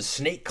clowns,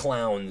 snake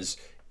clowns,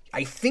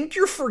 I think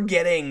you're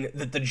forgetting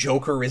that the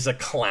Joker is a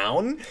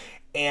clown.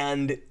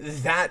 And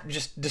that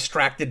just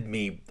distracted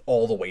me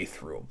all the way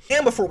through.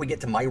 And before we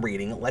get to my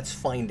rating, let's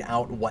find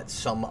out what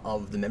some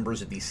of the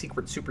members of the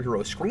Secret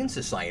Superhero Screen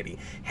Society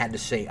had to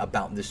say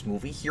about this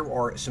movie. Here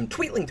are some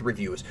tweet-linked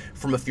reviews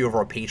from a few of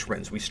our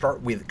patrons. We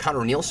start with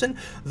Connor Nielsen.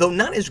 Though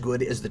not as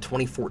good as the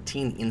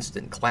 2014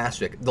 instant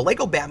classic, the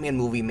Lego Batman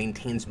movie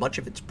maintains much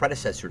of its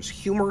predecessor's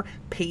humor,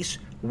 pace,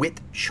 wit,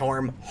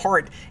 charm,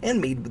 heart,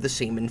 and made with the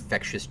same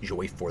infectious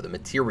joy for the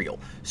material.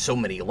 So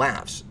many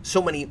laughs,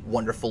 so many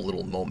wonderful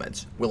little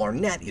moments. Will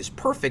Arnett is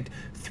perfect,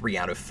 3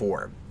 out of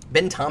 4.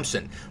 Ben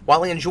Thompson.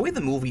 While I enjoy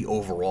the movie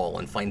overall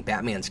and find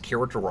Batman's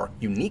character arc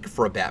unique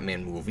for a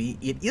Batman movie,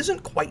 it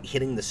isn't quite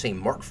hitting the same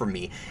mark for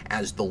me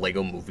as the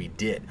Lego movie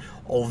did.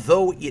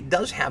 Although it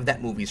does have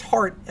that movie's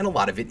heart, and a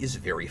lot of it is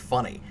very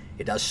funny.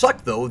 It does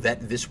suck, though,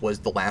 that this was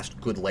the last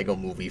good Lego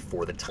movie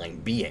for the time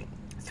being.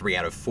 3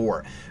 out of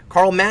 4.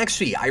 Carl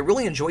Maxey. I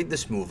really enjoyed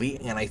this movie,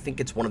 and I think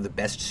it's one of the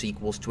best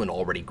sequels to an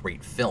already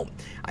great film.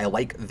 I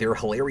like their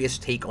hilarious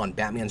take on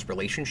Batman's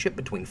relationship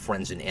between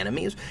friends and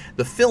enemies.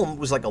 The film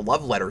was like a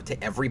love letter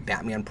to every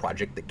Batman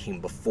project that came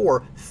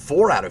before.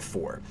 4 out of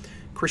 4.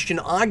 Christian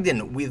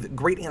Ogden. With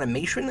great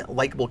animation,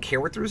 likable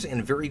characters,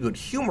 and very good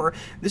humor,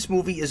 this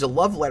movie is a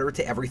love letter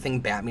to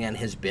everything Batman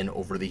has been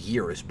over the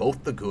years,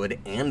 both the good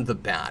and the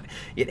bad.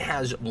 It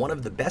has one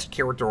of the best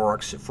character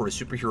arcs for a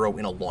superhero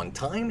in a long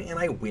time, and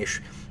I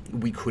wish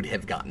we could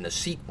have gotten a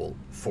sequel.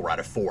 4 out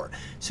of 4.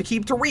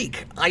 Saqib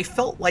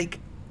Tariq.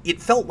 It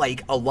felt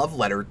like a love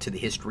letter to the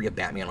history of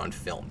Batman on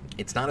film.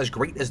 It's not as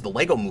great as the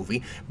Lego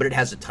movie, but it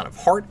has a ton of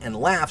heart and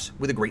laughs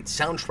with a great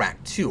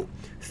soundtrack too.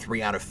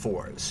 3 out of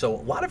 4. So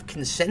a lot of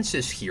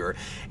consensus here,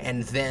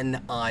 and then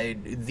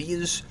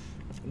these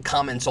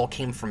comments all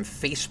came from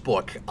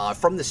Facebook.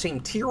 From the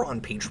same tier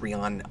on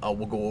Patreon,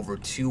 we'll go over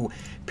to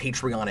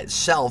Patreon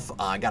itself.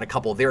 I got a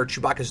couple there.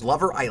 Chewbacca's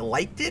Lover, I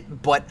liked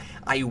it, but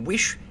I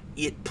wish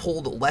it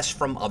pulled less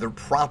from other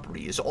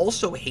properties.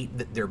 Also hate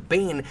that their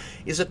Bane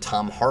is a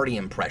Tom Hardy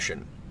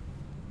impression.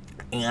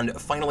 And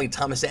finally,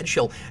 Thomas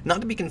Edgehill,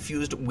 not to be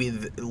confused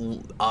with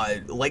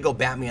Lego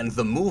Batman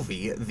the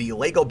movie. The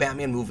Lego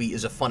Batman movie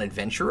is a fun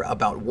adventure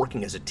about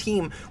working as a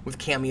team with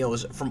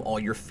cameos from all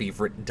your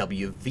favorite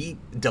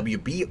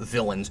WB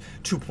villains.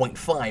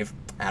 2.5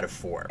 out of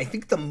 4. I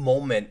think the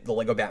moment the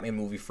Lego Batman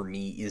movie for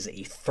me is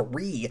a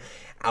 3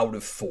 out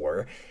of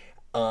 4.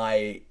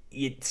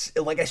 It's,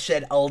 like I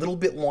said, a little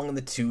bit long in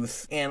the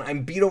tooth, and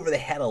I'm beat over the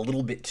head a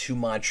little bit too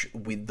much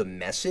with the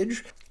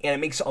message, and it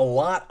makes a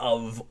lot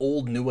of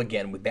old new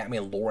again with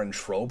Batman lore and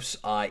tropes.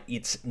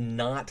 It's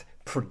not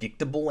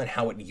predictable in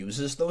how it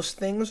uses those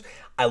things.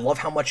 I love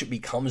how much it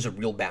becomes a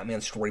real Batman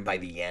story by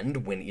the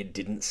end when it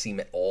didn't seem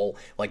at all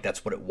like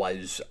that's what it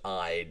was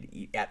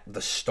at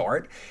the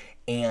start,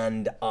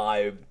 and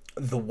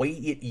the way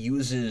it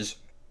uses,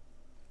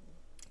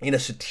 in a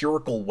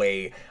satirical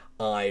way,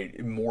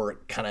 more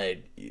kind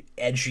of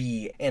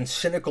edgy and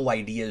cynical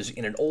ideas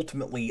in an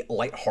ultimately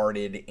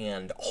lighthearted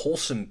and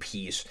wholesome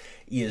piece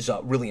is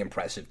really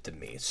impressive to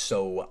me.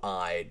 So,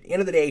 end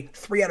of the day,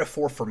 3 out of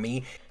 4 for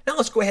me. Now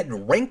let's go ahead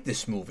and rank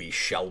this movie,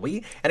 shall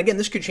we? And again,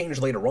 this could change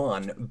later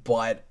on,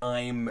 but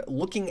I'm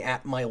looking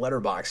at my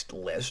Letterboxd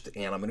list,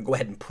 and I'm going to go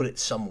ahead and put it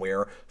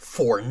somewhere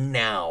for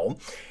now.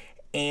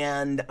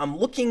 And I'm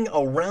looking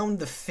around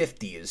the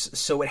 50s,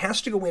 so it has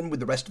to go in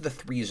with the rest of the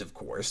 3s, of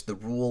course. The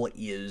rule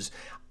is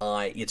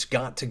it's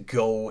got to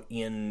go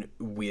in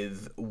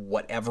with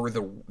whatever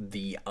the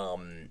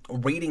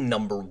rating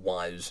number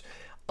was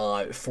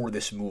for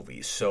this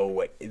movie.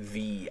 So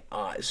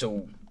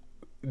so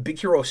Big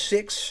Hero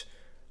 6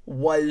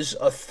 was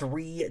a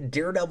 3,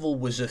 Daredevil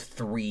was a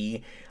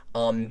 3,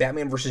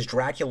 Batman vs.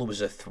 Dracula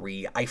was a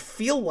 3. I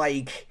feel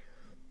like,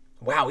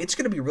 wow, it's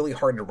going to be really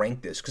hard to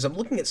rank this, because I'm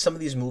looking at some of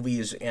these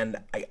movies, and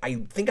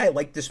I think I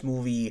like this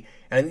movie,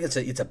 and I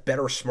think it's a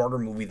better, smarter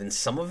movie than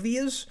some of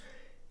these.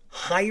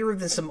 higher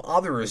than some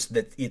others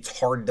that it's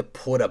hard to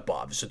put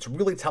above. So it's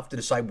really tough to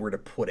decide where to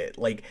put it.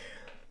 Like,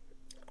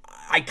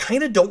 I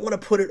kind of don't want to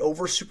put it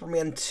over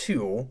Superman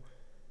 2,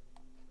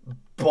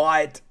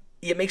 but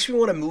it makes me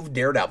want to move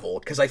Daredevil,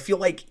 because I feel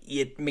like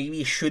it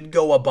maybe should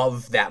go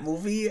above that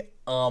movie.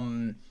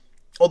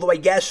 Although I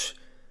guess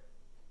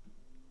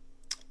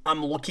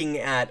I'm looking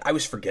at, I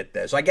always forget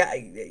this, I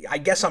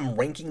guess I'm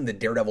ranking the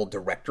Daredevil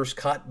director's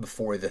cut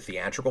before the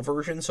theatrical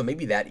version, so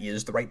maybe that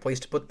is the right place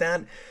to put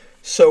that.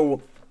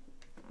 So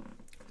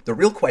the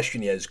real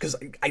question is, because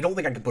I don't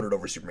think I can put it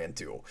over Superman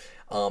 2,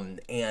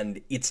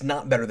 and it's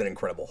not better than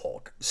Incredible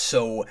Hulk.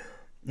 So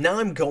now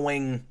I'm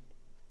going,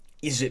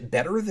 is it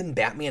better than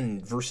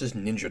Batman versus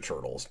Ninja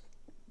Turtles?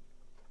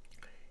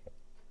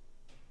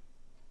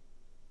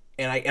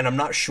 And I'm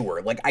not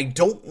sure. Like, I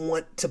don't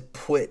want to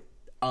put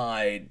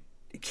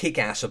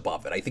Kick-Ass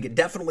above it. I think it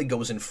definitely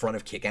goes in front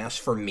of Kick-Ass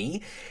for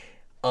me.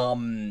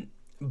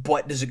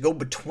 But does it go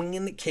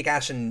between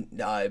Kick-Ass and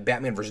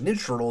Batman vs.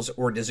 Ninja Turtles,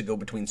 or does it go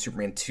between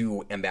Superman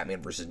 2 and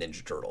Batman vs.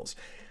 Ninja Turtles?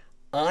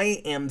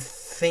 I am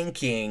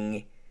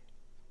thinking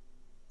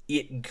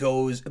it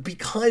goes,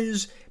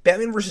 because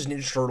Batman vs.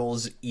 Ninja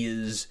Turtles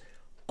is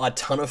a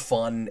ton of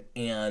fun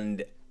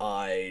and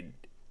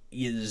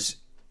is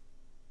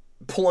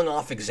pulling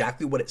off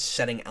exactly what it's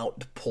setting out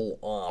to pull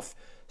off,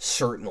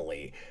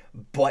 certainly.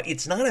 But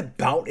it's not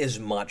about as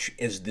much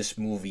as this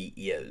movie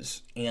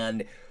is.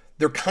 And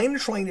they're kind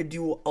of trying to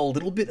do a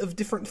little bit of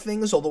different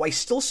things, although I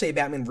still say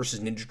Batman vs.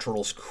 Ninja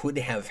Turtles could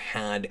have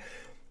had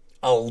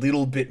a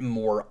little bit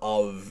more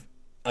of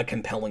a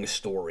compelling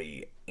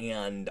story,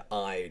 and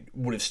I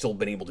would have still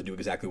been able to do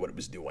exactly what it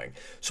was doing.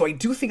 So I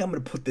do think I'm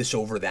going to put this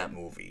over that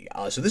movie.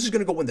 So this is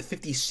going to go in the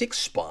 56th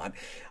spot.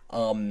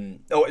 The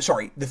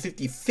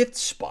 55th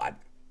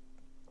spot.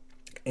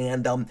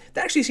 And that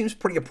actually seems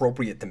pretty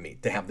appropriate to me,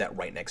 to have that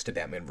right next to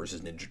Batman vs.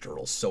 Ninja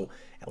Turtles. So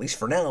at least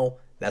for now,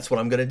 that's what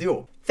I'm going to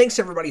do. Thanks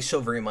everybody so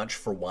very much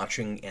for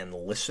watching and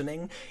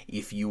listening.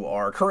 If you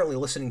are currently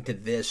listening to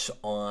this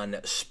on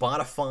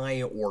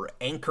Spotify or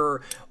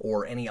Anchor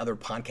or any other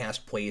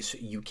podcast place,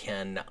 you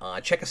can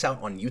check us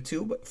out on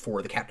YouTube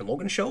for The Captain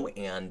Logan Show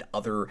and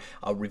other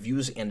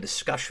reviews and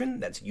discussion.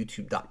 That's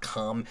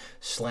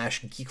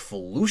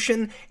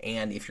youtube.com/Geekvolution.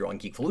 And if you're on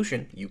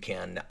Geekvolution, you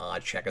can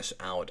check us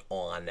out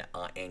on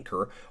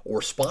Anchor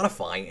or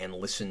Spotify and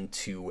listen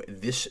to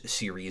this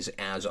series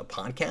as a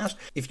podcast.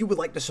 If you would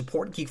like to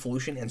support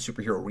Geekvolution and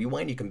Superhero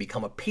Rewind, you can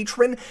become a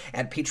patron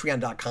at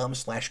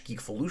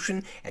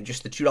patreon.com/Geekvolution. At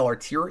just the $2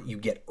 tier, you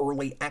get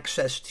early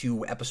access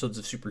to episodes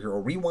of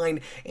Superhero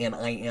Rewind, and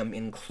I am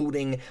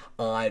including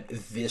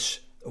this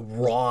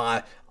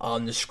raw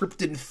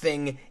unscripted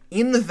thing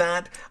in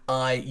that.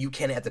 You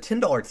can, at the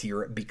 $10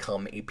 tier,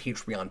 become a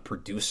Patreon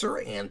producer,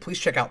 and please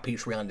check out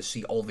Patreon to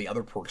see all the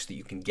other perks that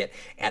you can get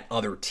at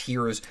other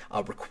tiers,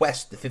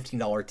 request the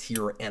 $15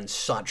 tier and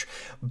such.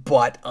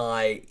 But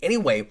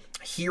anyway,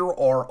 here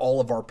are all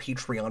of our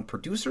Patreon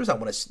producers. I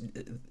want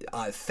to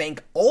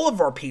thank all of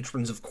our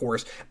patrons, of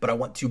course, but I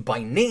want to,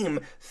 by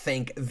name,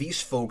 thank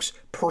these folks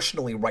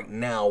personally right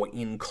now,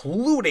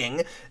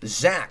 including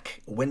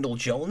Zach, Wendell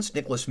Jones,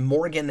 Nicholas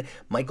Morgan,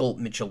 Michael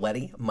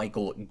Micheletti,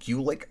 Michael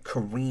Gulick,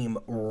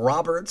 Kareem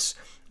Roberts,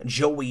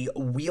 Joey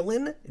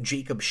Whelan,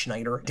 Jacob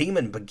Schneider,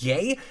 Damon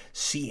Begay,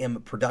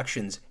 CM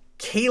Productions,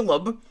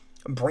 Caleb,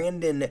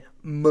 Brandon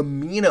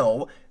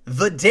Mamino,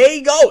 The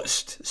Day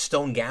Ghost,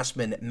 Stone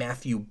Gassman,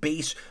 Matthew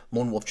Bass,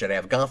 Lone Wolf Jedi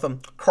of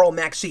Gotham, Carl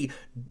Maxey,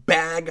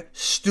 Bag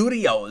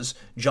Studios,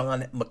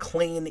 John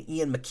McLean,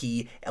 Ian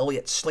McKee,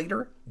 Elliot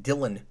Slater,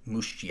 Dylan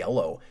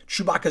Musciello,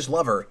 Chewbacca's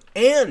Lover,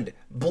 and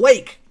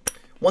Blake.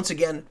 Once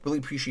again, really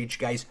appreciate you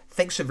guys.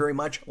 Thanks so very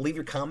much. Leave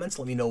your comments.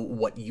 Let me know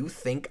what you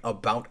think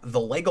about the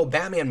Lego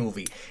Batman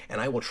movie.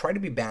 And I will try to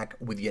be back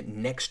with you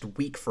next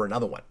week for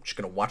another one. I'm just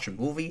going to watch a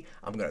movie.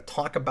 I'm going to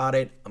talk about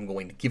it. I'm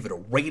going to give it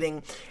a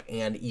rating.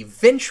 And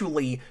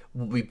eventually,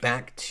 we'll be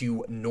back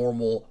to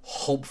normal,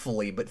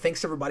 hopefully. But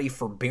thanks, everybody,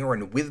 for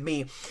bearing with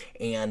me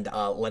and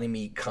letting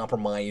me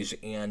compromise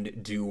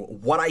and do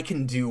what I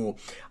can do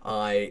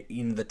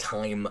in the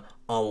time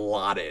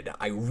allotted.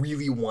 I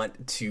really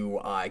want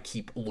to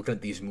keep looking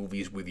at these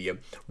movies with you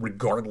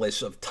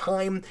regardless of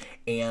time,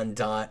 and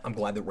I'm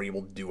glad that we're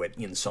able to do it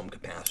in some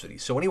capacity.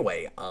 So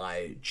anyway,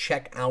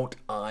 check out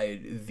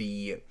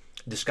the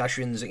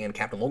discussions and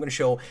Captain Logan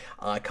Show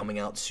coming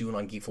out soon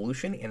on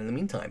Geekvolution, and in the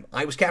meantime,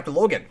 I was Captain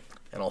Logan,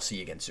 and I'll see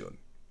you again soon.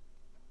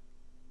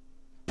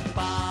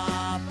 Bye.